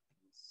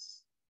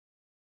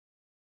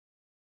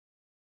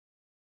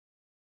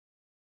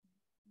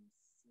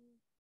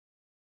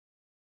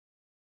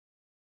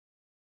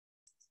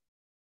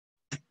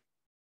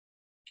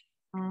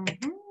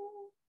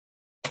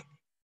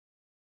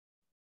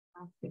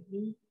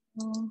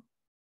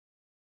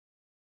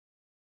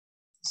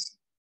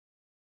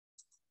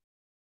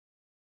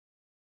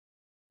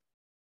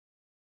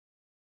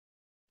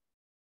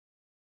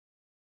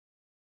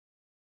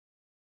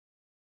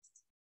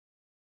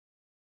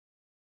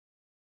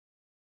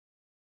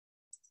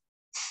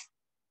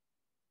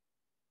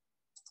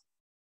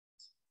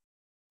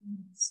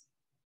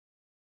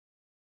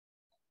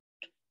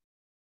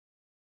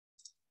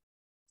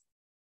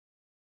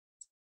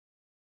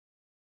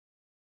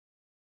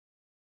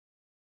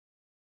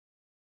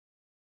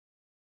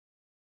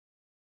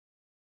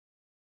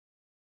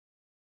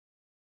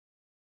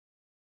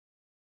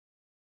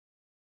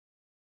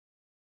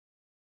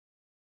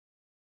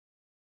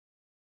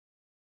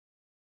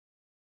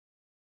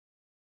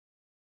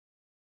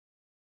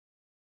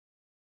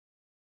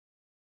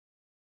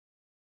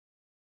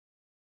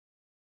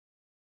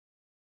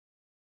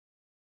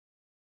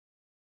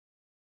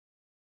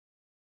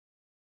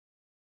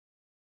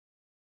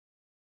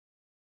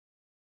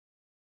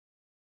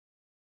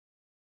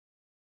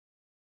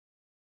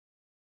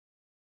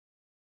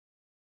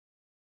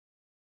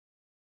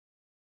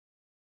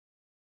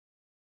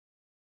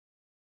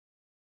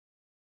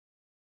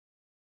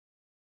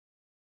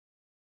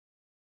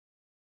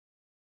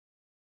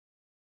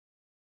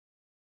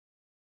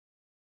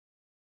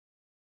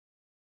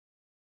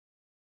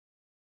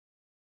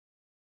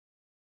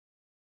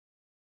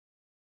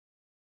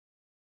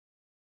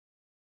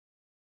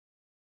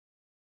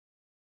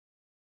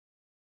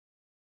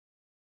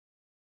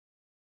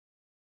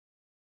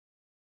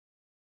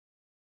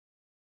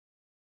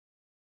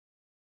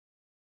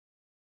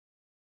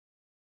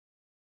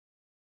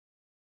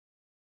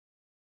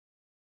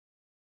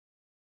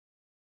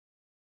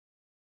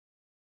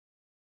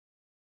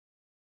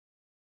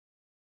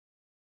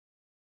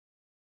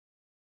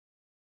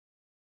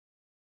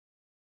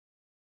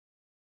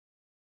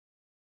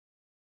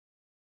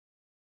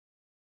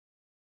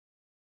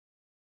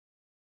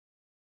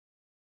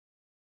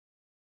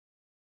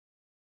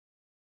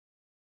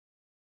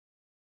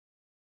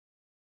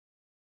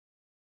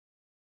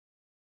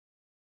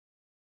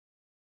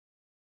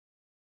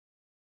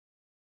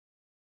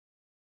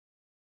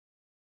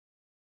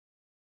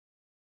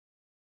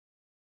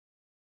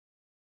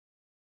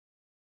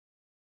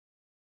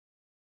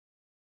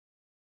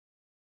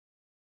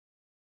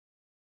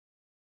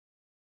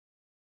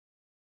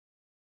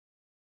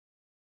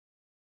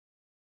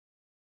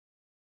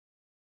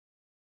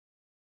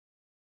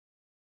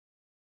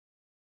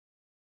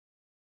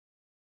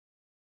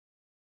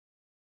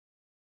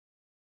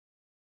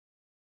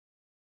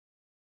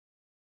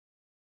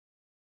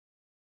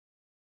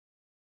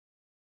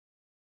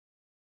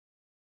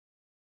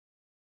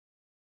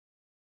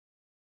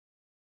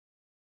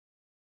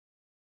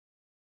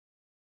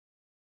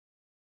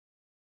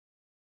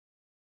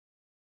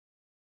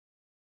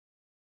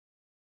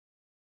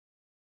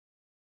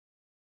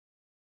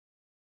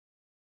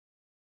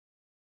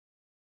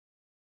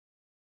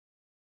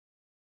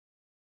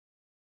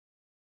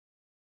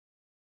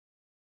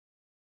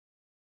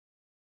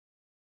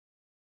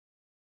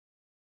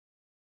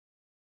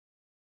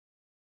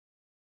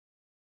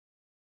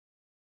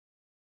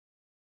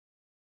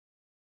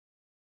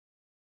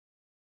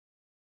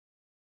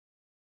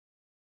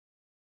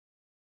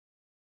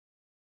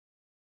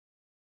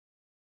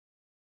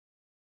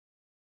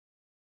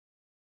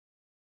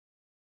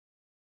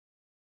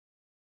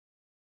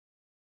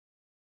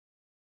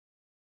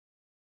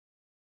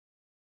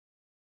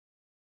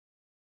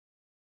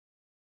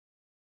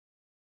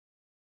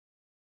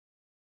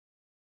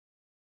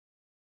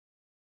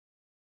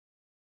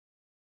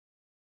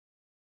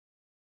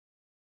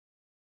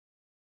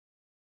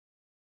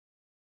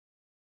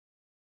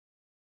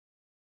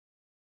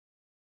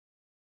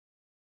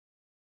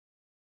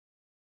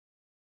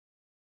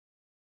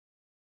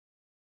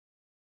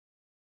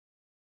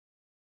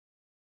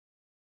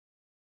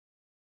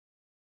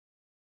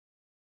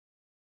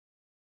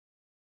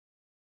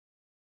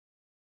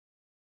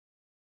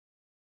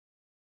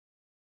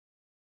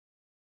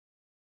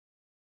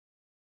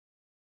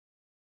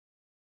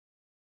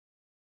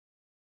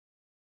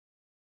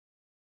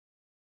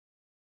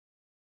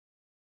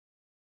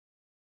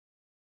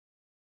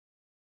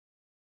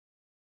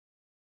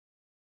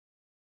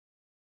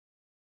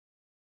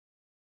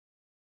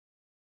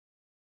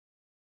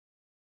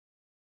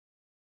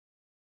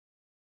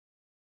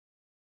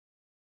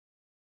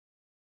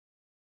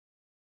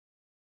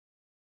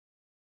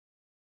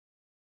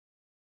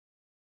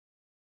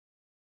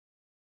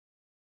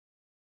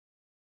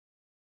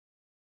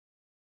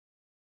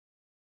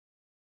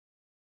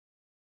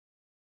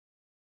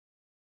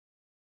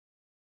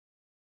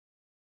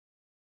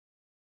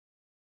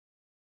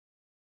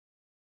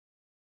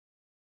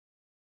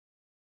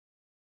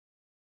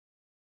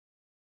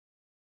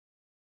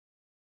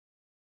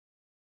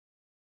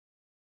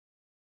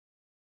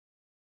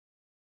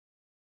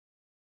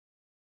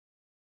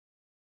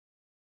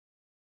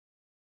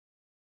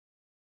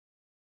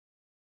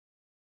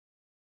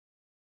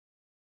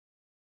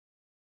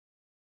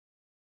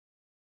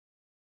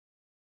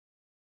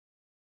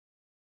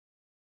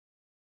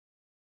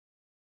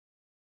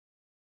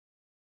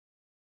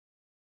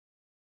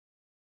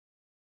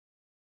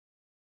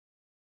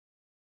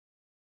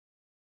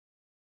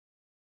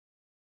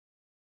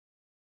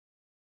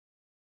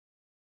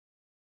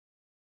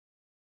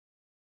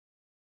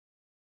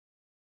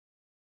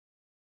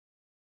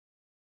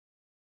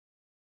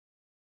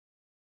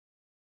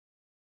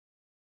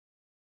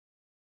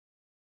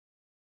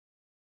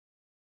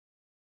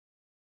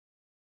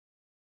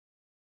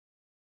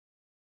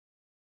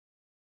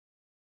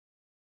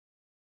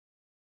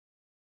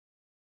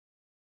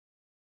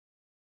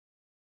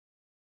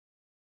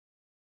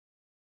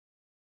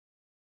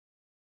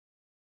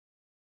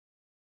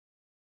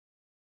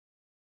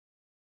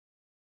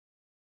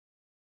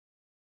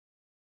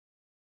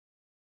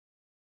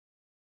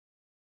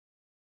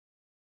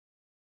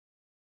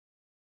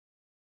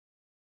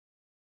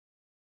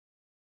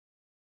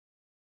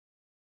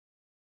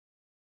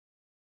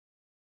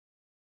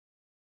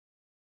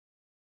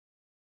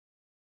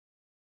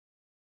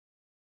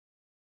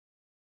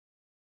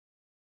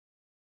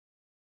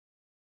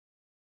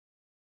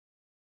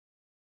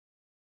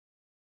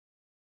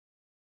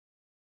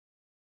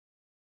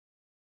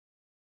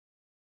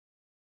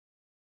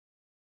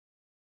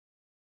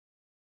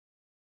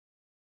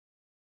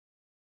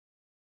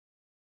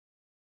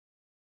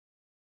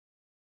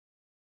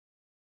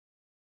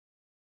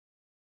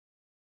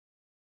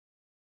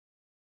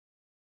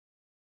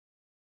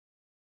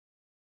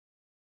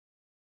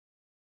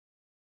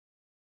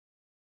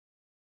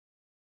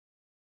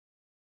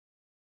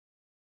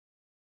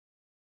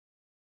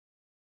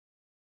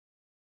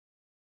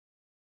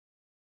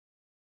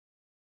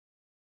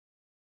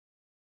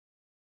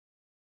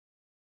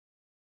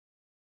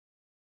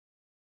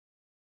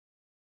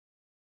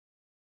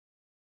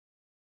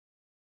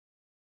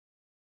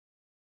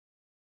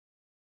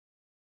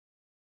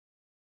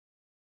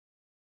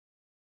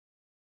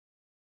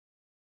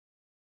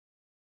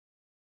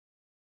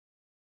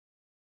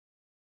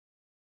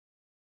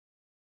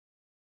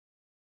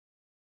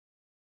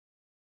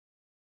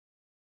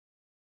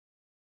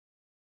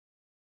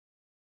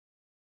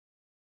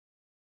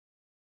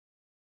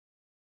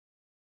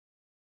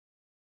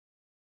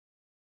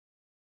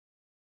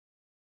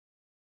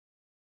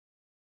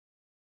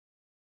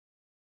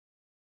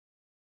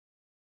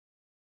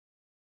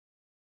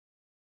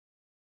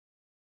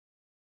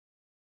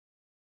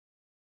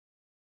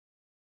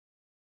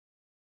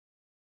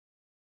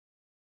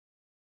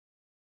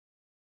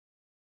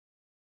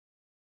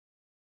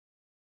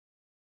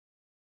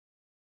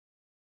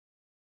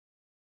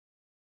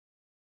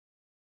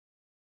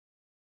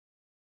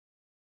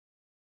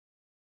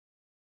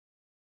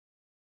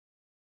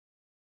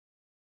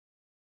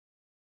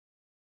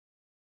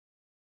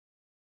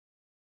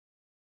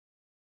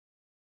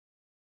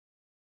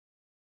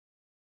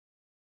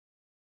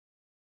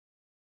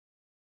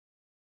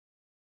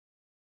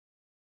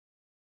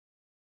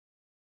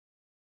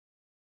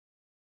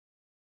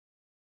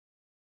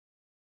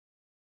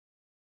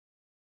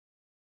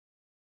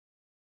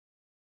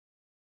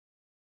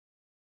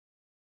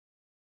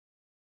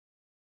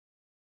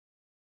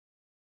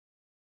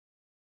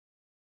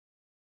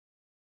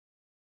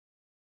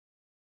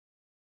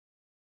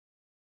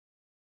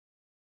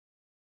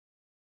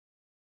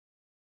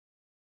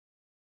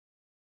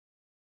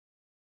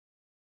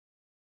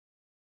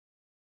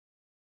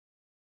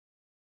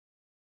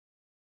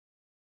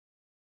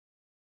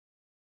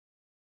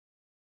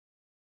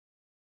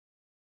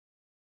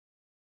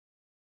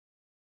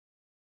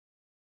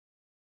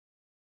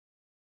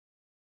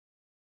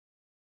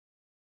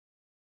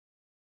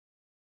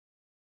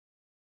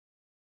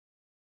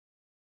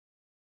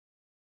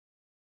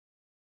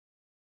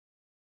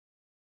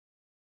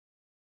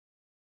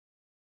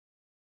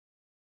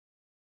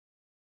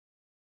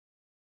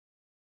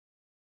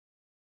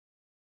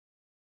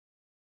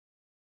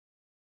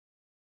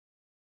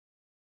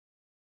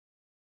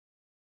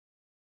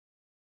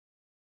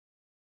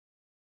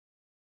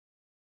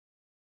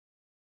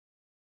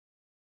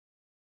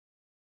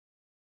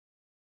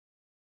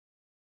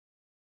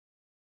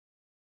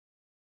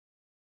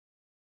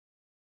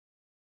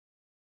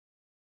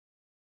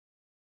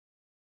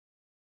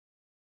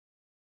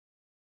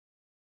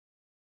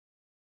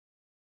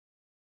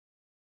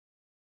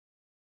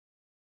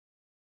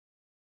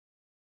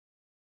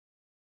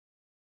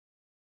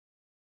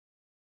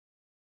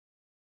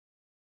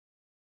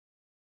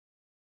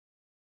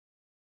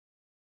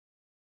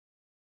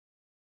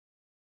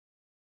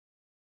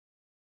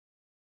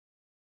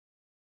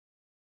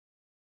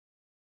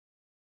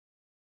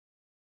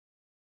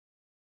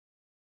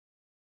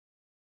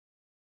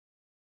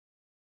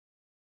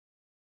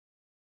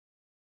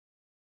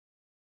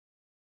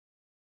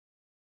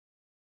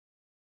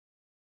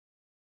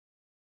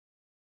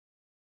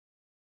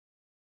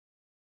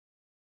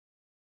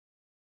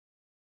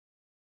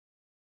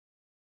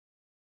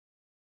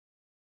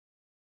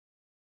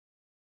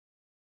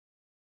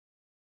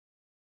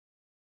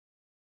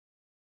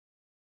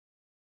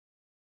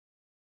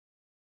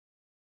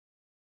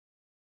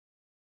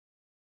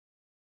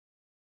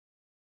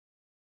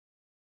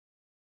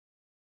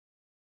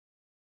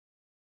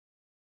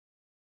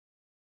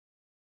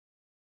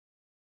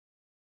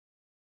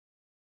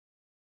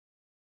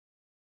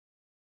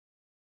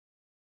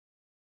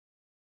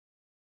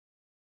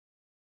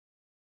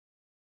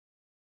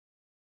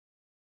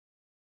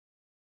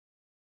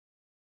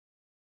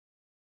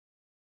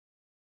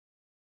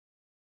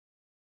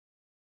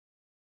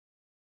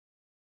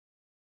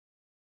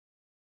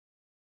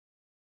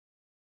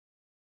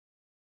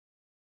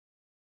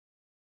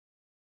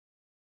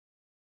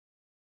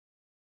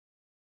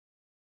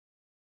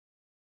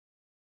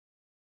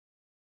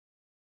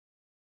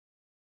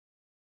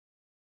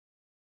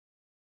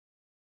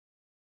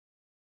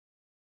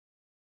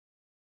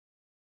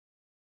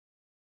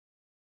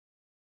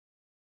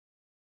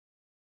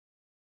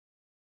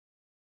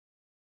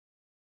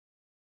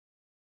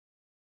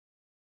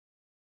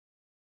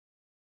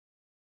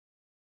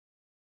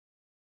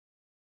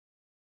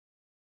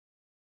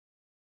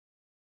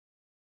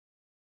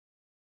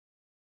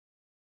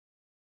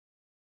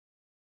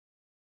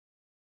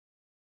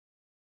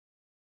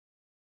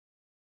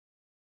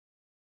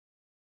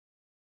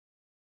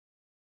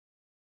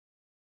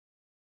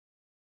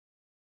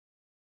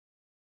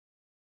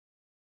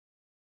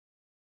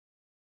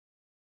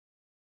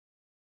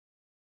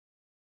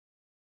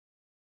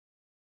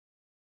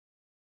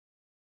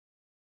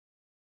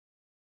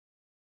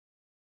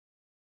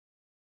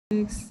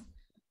Netflix.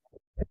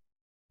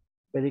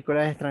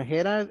 Películas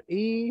extranjeras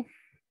y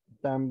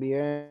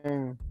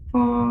también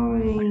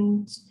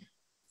Foreign.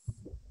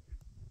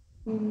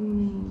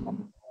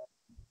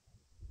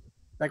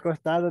 está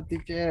costado,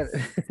 teacher.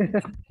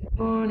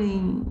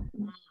 Foreign.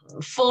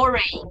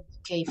 Foreign.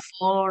 Okay,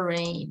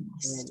 foreign.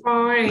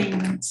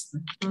 Foreign.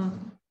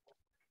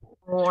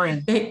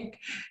 Foreign.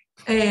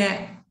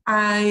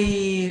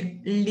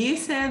 I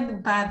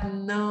listened, but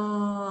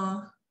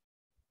no.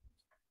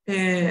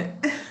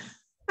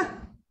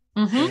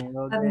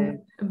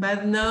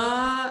 But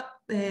no.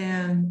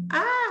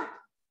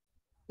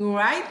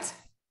 Right.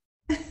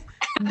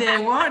 The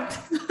word.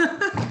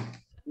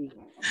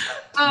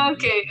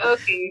 Okay,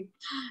 okay.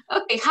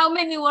 Okay, how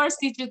many words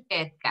did you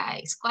get,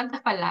 guys?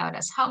 ¿Cuántas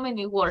palabras? How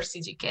many words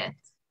did you get?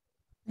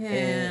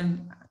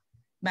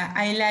 But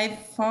I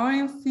like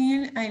foreign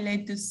film. I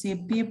like to see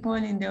people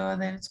in the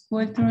other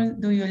cultures.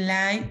 Do you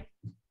like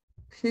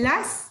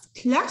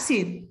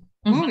classic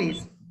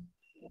movies?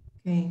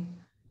 Okay.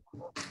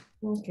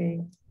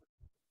 Okay.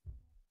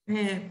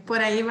 Por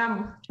ahí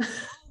vamos.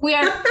 We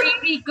are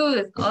pretty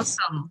good.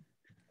 Awesome.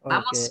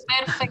 Vamos Okay.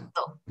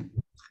 perfecto.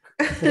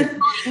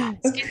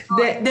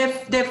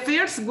 The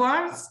first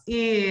words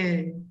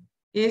is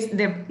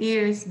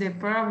the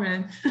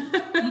problem.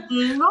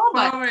 No,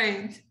 but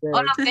foreign.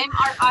 all of them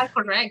are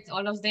correct.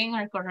 All of them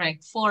are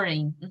correct.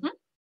 Foreign.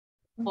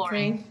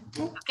 Foreign.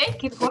 Okay,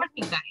 keep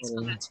working, guys.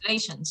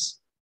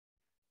 Congratulations.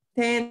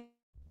 Then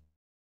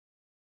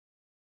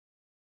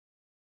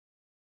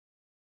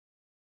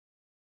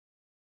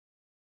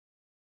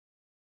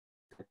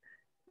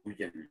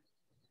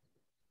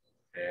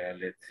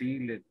Let's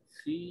see.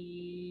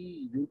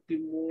 Y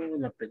último,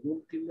 la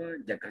penúltima.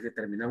 Ya casi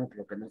terminamos,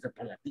 pero que no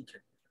sepa la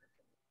teacher.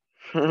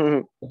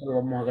 Nosotros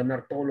vamos a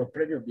ganar todos los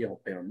premios,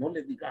 viejo, pero no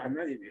le digas a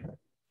nadie, viejo.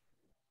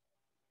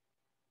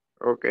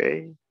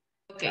 Okay.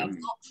 Okay,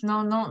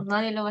 no,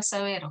 nadie lo va a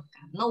saber.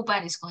 Okay.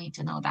 Nobody's going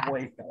to know that.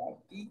 Pues,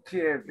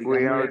 teacher,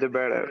 We are the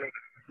better.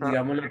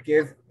 Digámosle que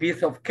es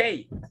piece of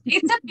cake.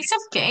 It's a piece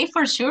of cake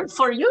for sure.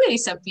 For you,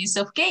 it's a piece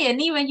of cake.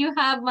 And even you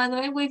have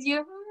Manuel with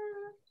you.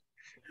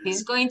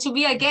 It's going to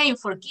be a game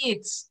for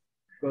kids.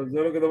 Con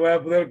solo que no voy a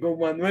poner con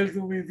Manuel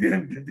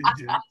suficiente,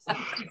 teacher.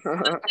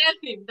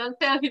 Don't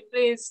tell him,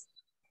 please.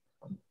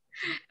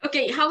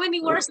 Okay, how many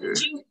words did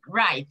you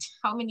write?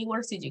 How many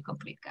words did you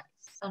complete, guys?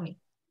 Tell me.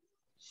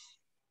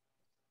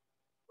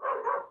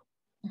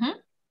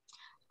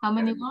 How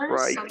many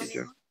words? Right, How many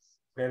teacher. words?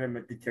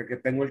 Espérame, teacher, que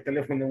tengo el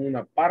teléfono en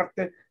una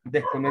parte,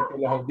 desconecto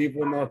los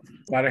audífonos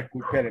para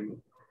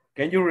escucharme.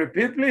 Can you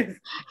repeat, please?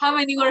 How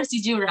many words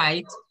did you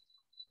write?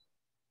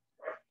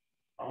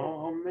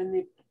 How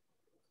many?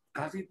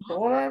 Casi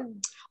todas.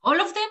 All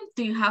of them?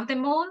 Do you have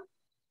them all?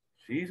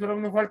 Sí, solo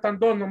me faltan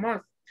dos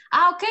nomás.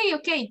 Ah,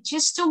 okay.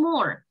 Just two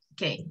more.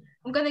 Okay.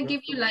 I'm going to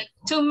give you like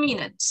 2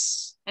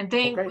 minutes and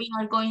then we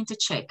are going to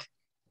check.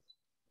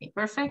 Okay,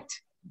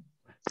 perfect.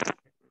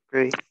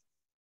 Okay.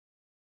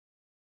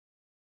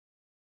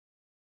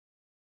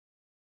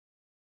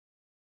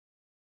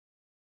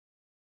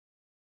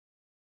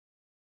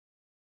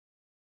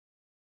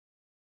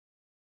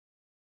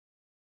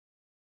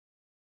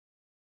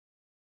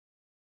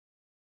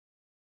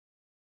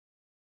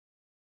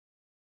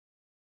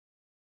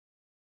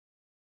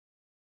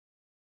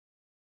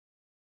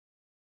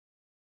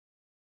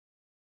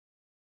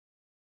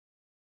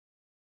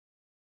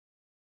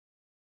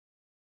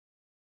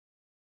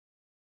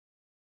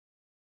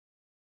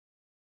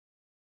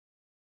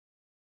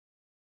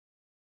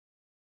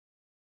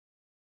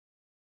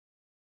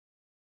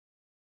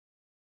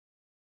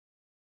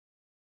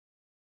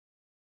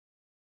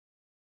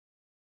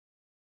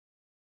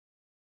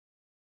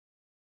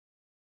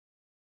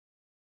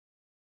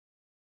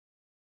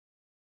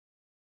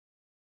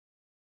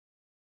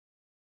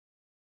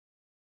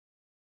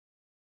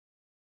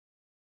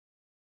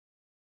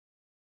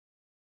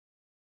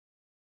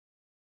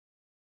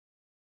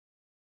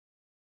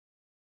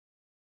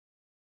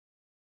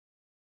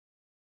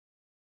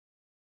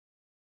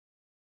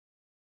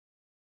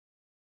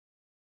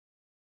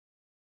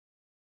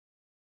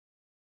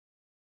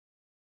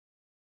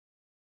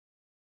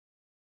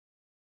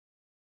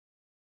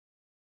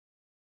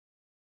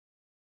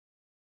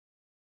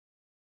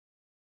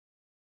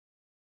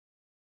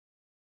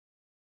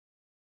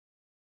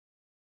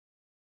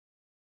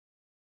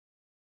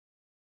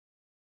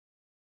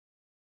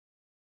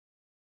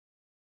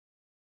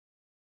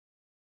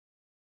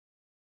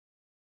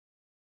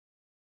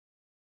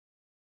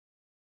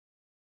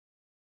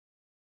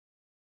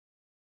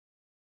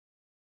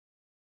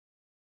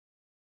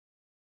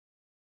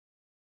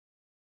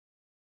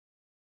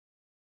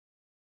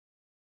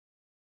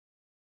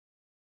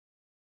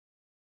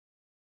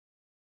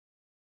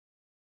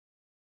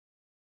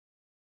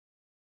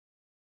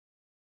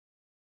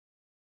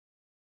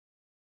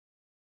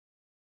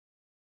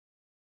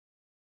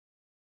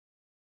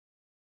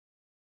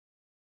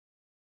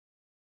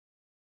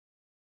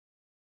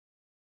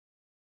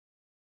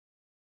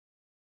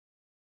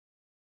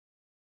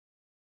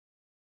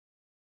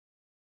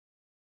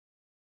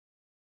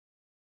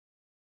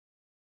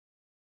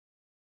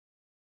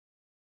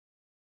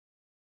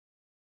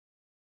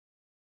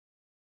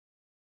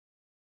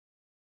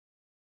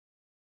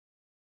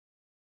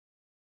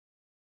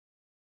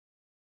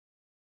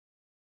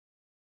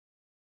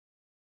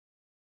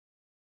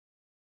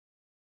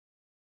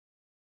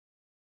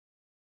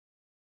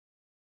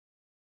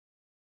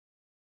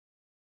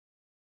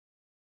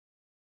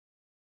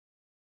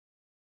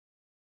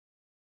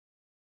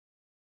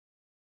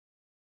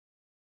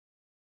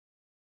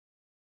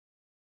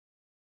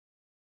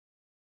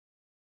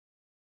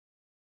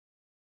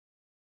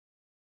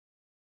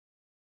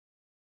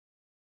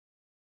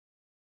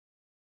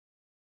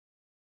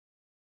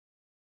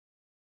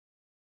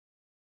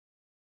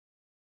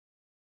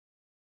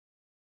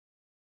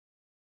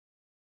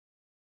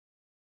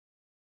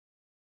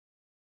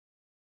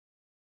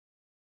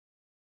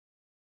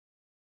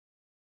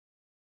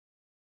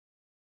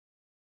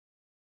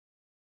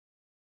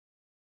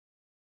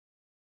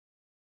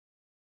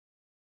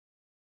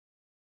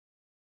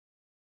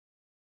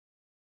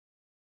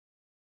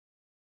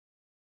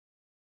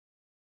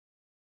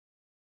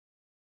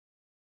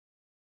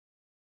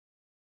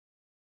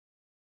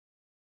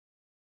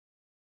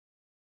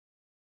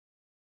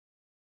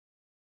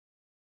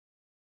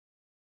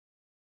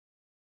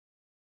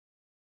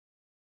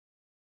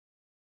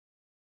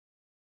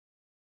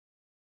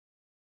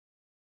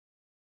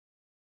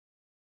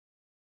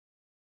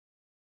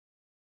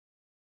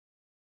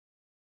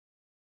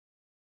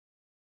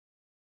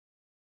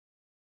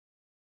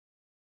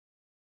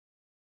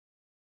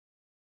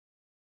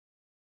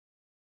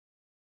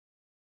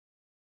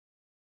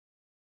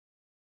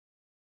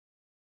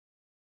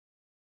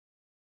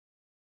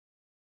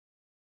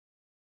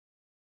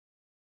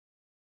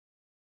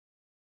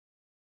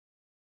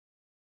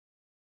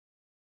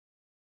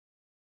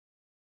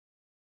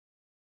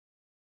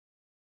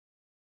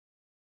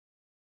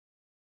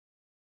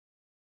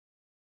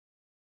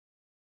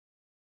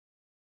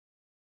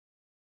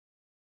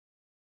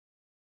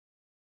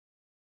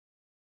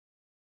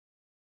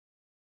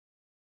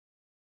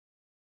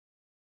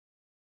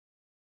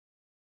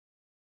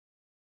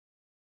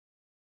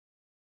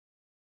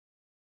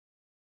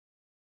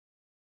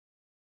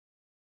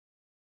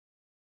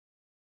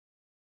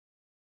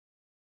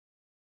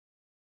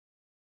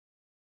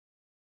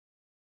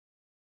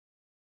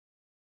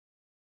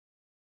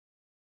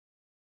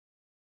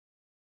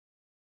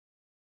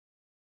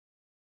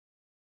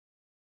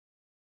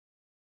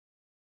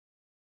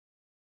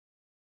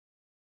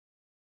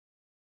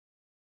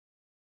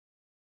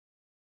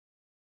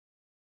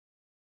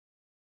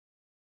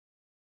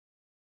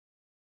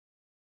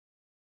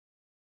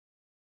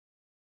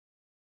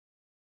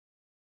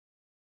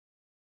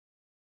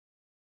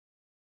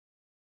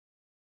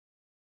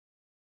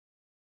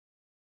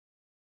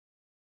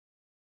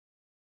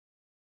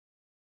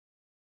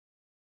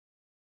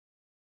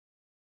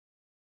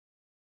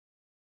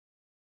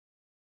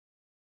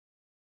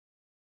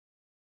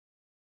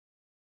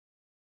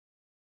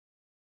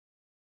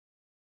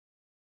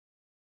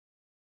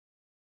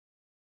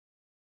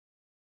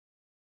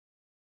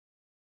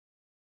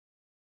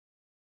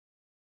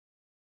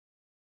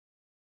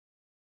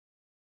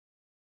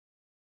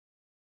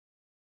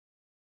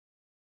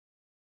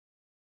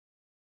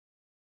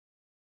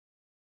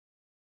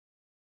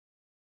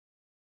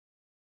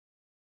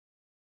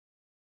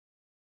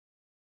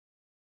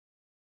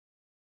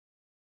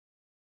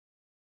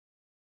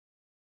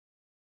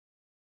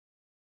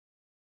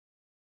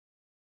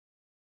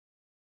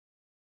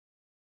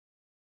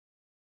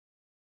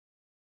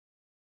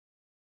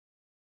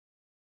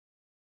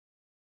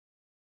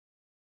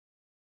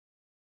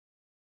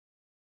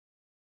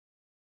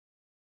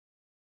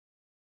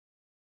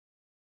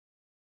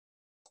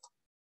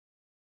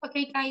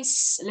 Okay,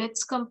 guys,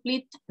 let's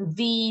complete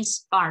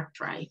this part,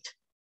 right?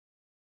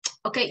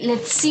 Okay,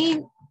 let's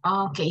see.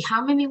 Okay,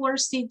 how many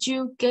words did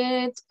you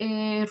get,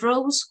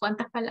 Rose?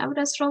 ¿Cuántas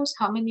palabras, Rose?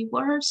 How many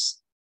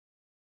words?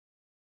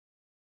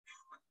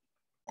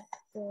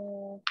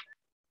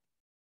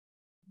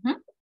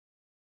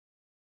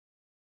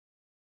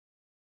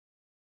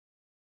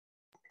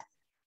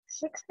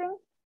 16.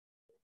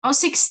 Oh,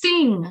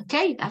 16.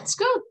 Okay, that's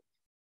good.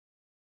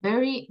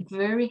 Very,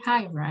 very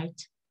high, right?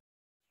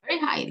 Very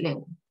high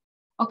level.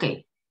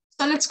 Okay,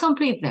 so let's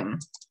complete them.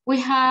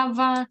 We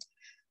have,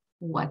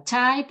 what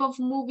type of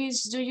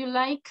movies do you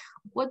like?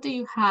 What do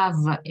you have,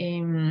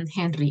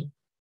 Henry?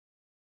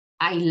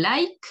 I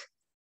like.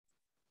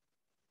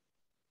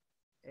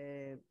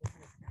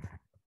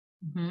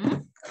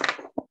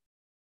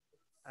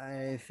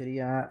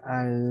 Sería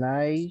I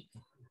like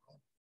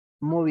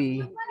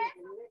movies.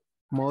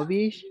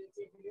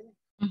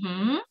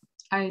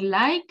 I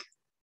like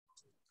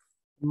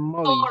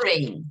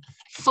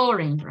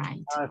foreign,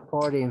 right?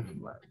 Foreign.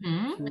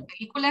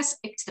 Películas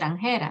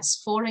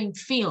extranjeras, foreign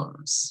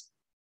films.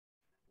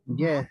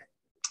 Yes.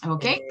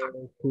 Okay.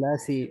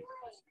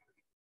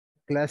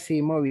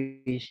 Classy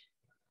movies.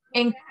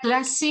 And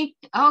classic,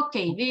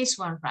 okay, this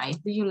one, right?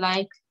 Do you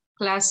like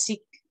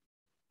classic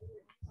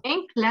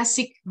and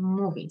classic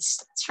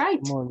movies? That's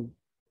right.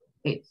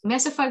 Okay. Me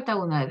hace falta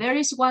una. There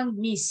is one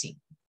missing.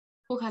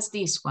 Who has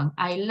this one?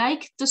 I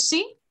like to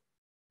see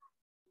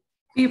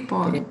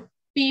people.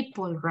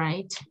 People,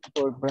 right?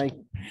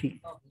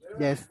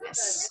 Yes.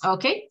 Yes.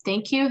 Okay,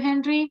 thank you,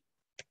 Henry.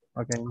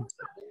 Okay.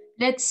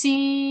 Let's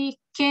see,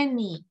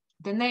 Kenny.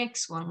 The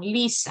next one,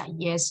 Lisa.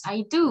 Yes,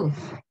 I do.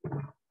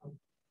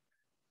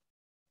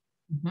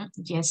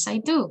 Yes, I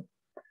do.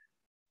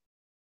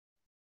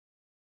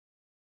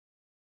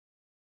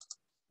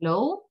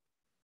 Hello?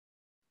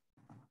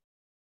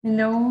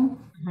 Hello.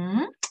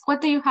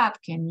 What do you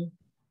have, Kenny?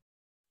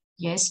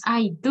 Yes,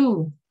 I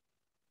do.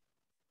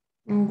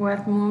 In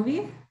what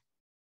movie?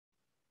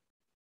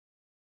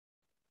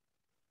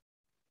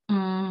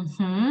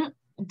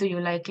 Do you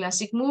like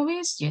classic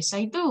movies? Yes,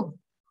 I do.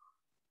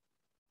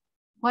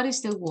 What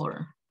is the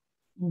word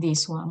in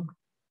this one?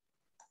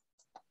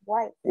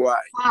 Why?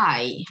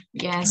 Why?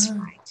 Yes,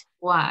 right.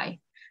 Why?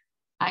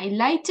 I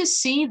like to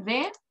see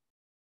the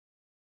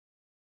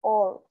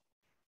old,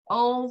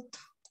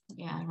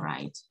 yeah,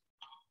 right.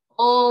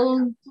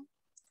 Old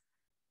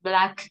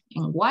black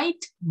and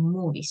white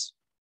movies.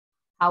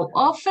 How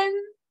often?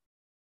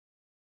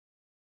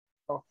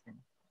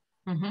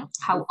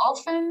 How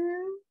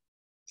often?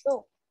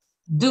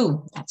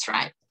 Do, that's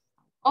right.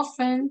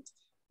 Often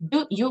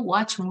do you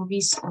watch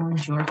movies on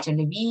your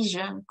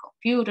television,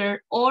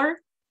 computer, or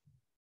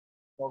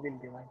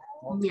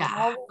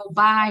yeah,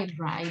 mobile,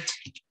 right?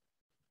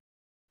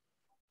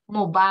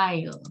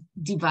 Mobile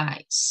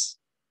device.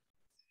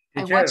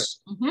 Teacher, I watch.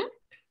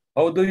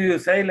 how do you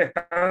say le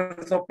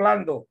están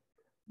soplando?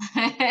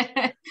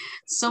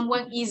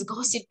 Someone is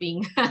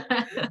gossiping.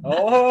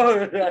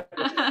 Oh.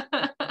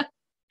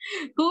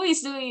 Who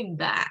is doing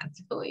that?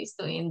 Who is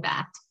doing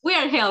that? We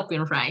are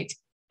helping, right?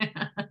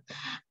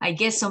 I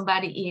guess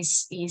somebody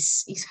is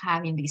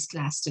having this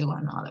class to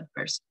another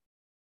person.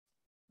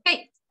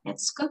 Okay,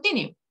 let's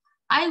continue.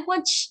 I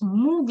watch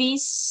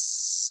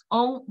movies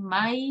on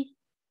my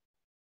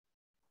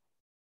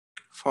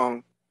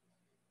phone.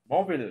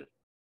 Mobile.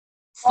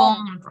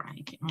 Phone,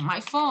 right? My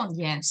phone,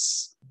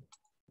 yes.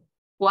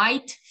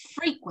 Quite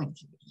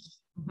frequently.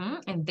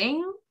 And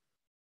then?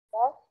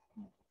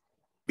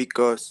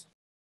 Because.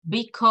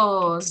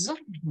 Because,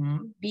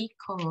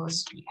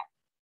 yeah,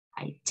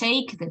 I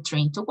take the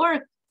train to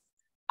work.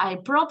 I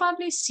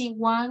probably see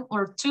one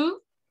or two.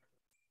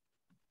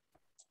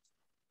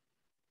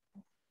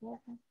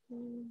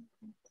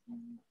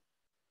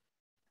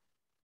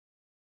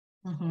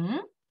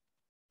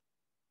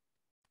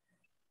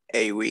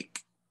 A week.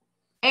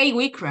 A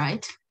week,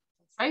 right?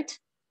 Right.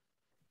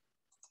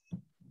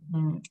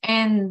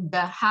 And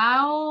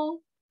how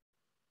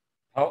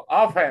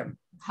often?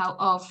 How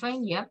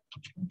often, yep.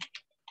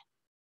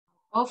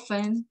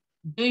 Often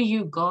do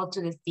you go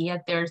to the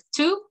theater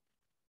to?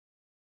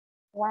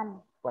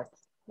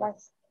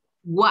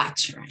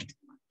 Watch, right?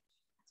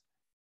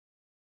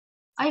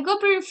 I go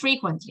very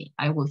frequently.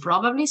 I would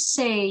probably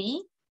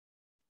say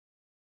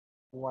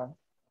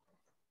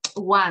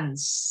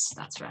once,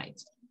 that's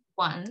right.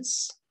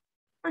 Once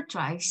or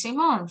twice a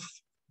month.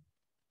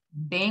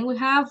 Then we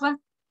have what?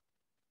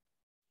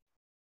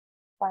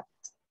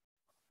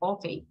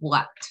 Okay,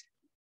 what?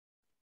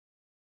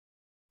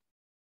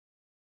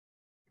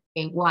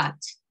 Okay, what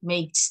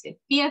makes the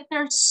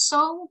theater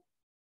so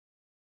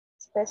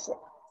special?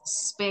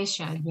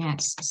 Special,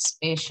 yes,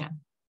 special.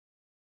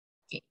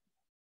 Okay.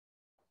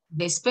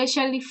 The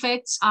special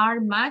effects are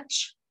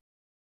much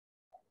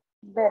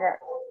better.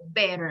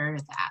 Better,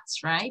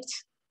 that's right.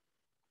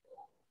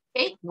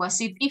 Okay,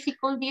 was it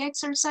difficult, the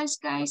exercise,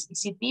 guys?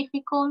 Is it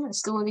difficult?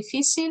 ¿Estuvo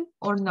difícil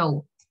or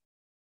no?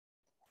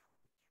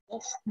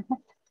 Yes.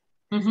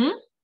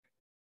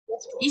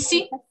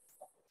 Easy?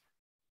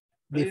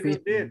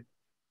 Difficult.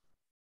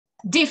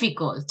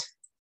 Difficult.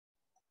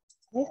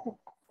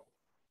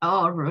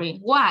 Oh, really?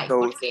 Why?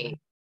 So,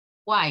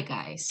 Why,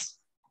 guys?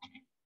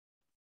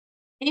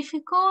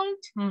 Difficult?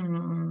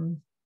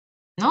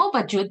 No,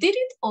 but you did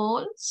it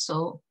all,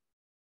 so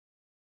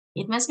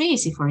it must be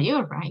easy for you,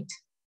 right?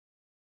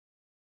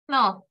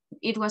 No,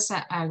 it was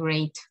a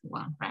great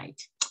one, right?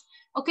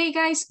 Okay,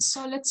 guys,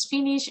 so let's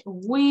finish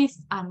with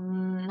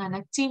an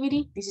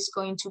activity. This is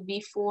going to be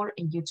for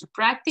you to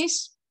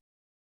practice.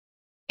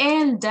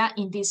 And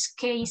in this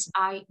case,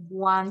 I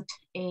want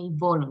a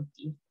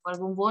volunteer.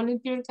 Algún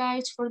volunteer,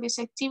 guys, for this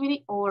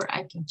activity, or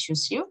I can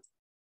choose you.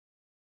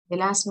 The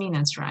last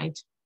minutes, right?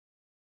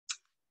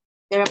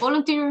 There a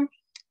volunteer?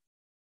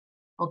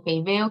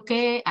 Okay, veo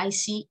que I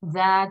see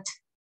that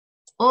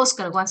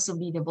Oscar wants to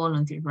be the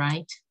volunteer,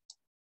 right?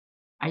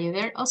 Are you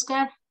there,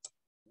 Oscar?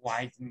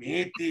 Why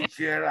me,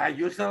 teacher? I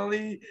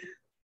usually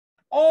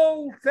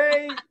all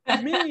say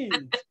me.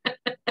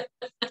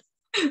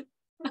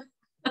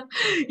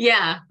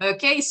 Yeah,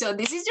 okay, so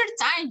this is your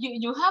time.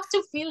 You have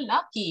to feel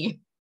lucky.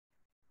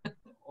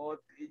 Oh,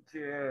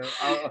 teacher,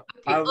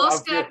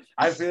 Oscar.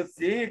 I feel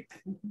sick.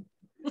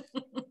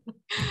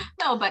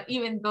 No, but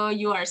even though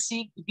you are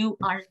sick, you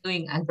are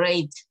doing a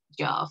great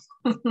job.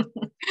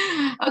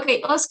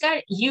 Okay,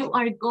 Oscar, you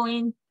are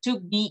going to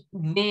be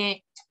the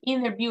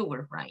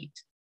interviewer, right?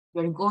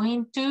 You're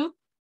going to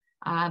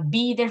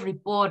be the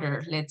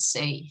reporter, let's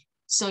say.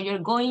 So you're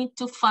going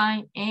to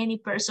find any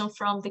person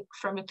from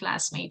your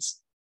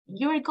classmates.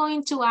 You're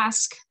going to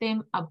ask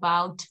them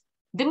about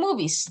the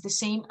movies, the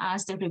same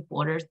as the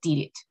reporter did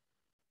it.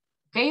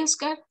 Okay,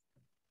 Oscar?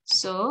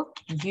 So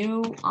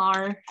you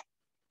are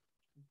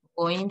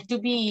going to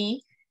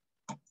be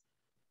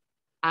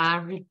a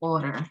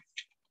reporter.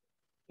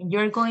 And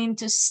you're going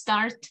to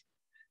start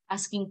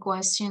asking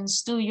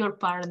questions to your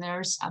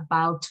partners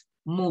about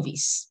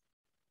movies.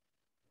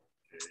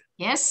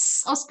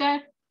 Yes, Oscar?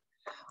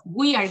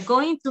 We are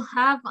going to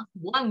have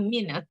 1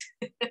 minute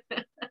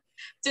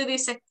to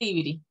this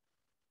activity.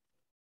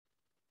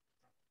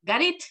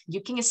 Got it?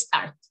 You can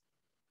start.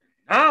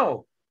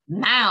 Now?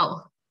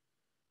 Now.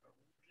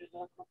 You're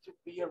not going to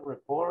be a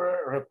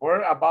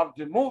reporter about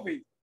the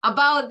movie.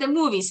 About the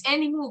movies,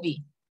 any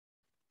movie.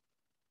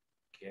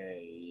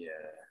 Okay,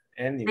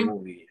 any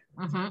movie.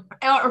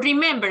 Or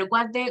remember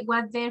what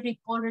the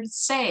reporter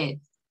said.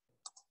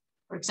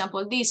 For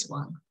example, this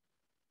one.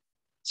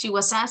 She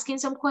was asking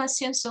some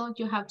questions, so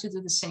you have to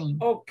do the same.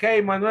 Okay,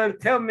 Manuel,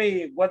 tell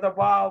me, what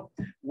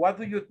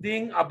do you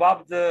think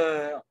about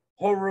the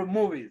horror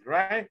movies,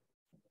 right?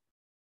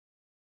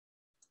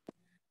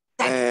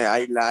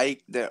 I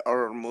like the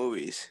horror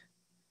movies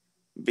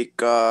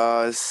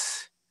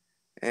because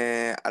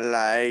I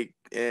like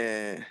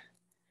the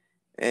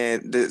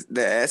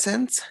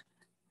essence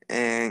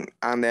and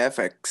the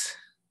effects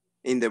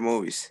in the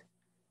movies.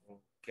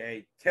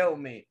 Okay, tell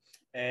me,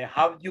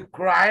 have you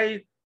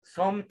cried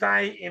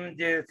sometime in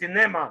the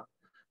cinema?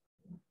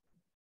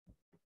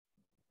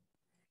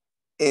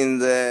 In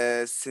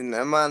the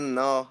cinema,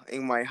 no.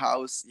 In my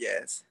house,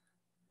 yes.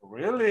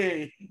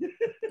 Really?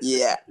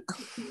 Yeah.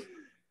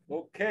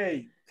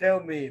 Okay,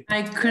 tell me.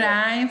 I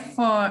cry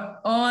for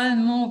all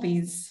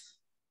movies.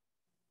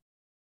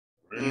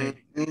 Really?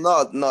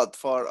 Not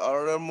for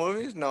horror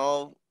movies,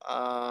 no.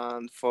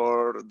 And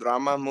for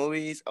drama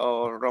movies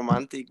or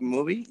romantic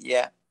movie,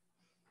 yeah.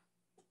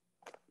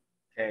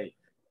 Okay.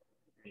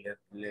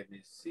 Let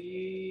me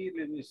see.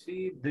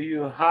 Do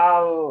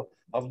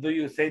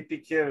you say,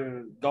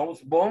 teacher,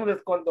 goosebumps?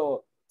 Es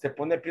cuando se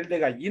pone piel de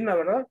gallina,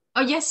 ¿verdad?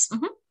 Oh, yes.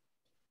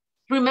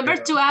 Remember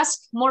to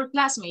ask more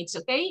classmates,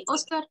 okay,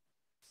 Oscar?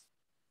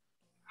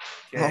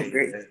 Okay. I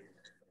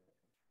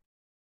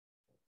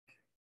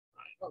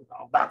don't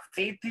know. That's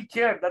it,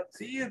 teacher. That's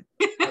it.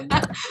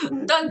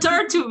 Don't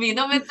torture me.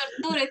 No me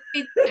torture,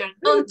 teacher.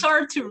 Don't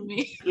torture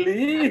me.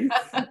 Please.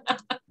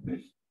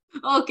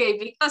 Okay,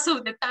 because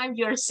of the time,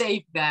 you're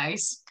safe,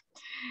 guys.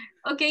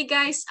 Okay,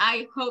 guys,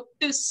 I hope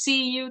to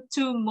see you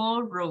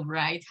tomorrow,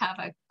 right? Have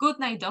a good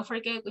night. Don't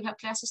forget, we have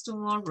classes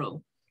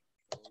tomorrow.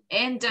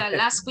 And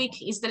last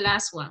week is the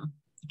last one.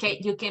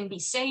 Okay, you can be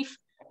safe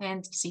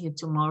and see you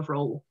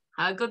tomorrow.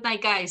 Have a good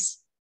night, guys.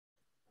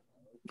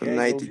 Good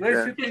night,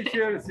 teacher.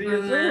 See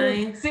you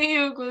soon. See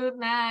you. Good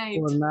night.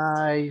 Good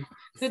night.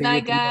 Good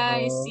night,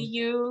 guys. See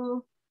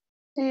you.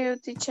 See you,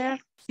 teacher.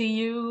 See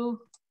you.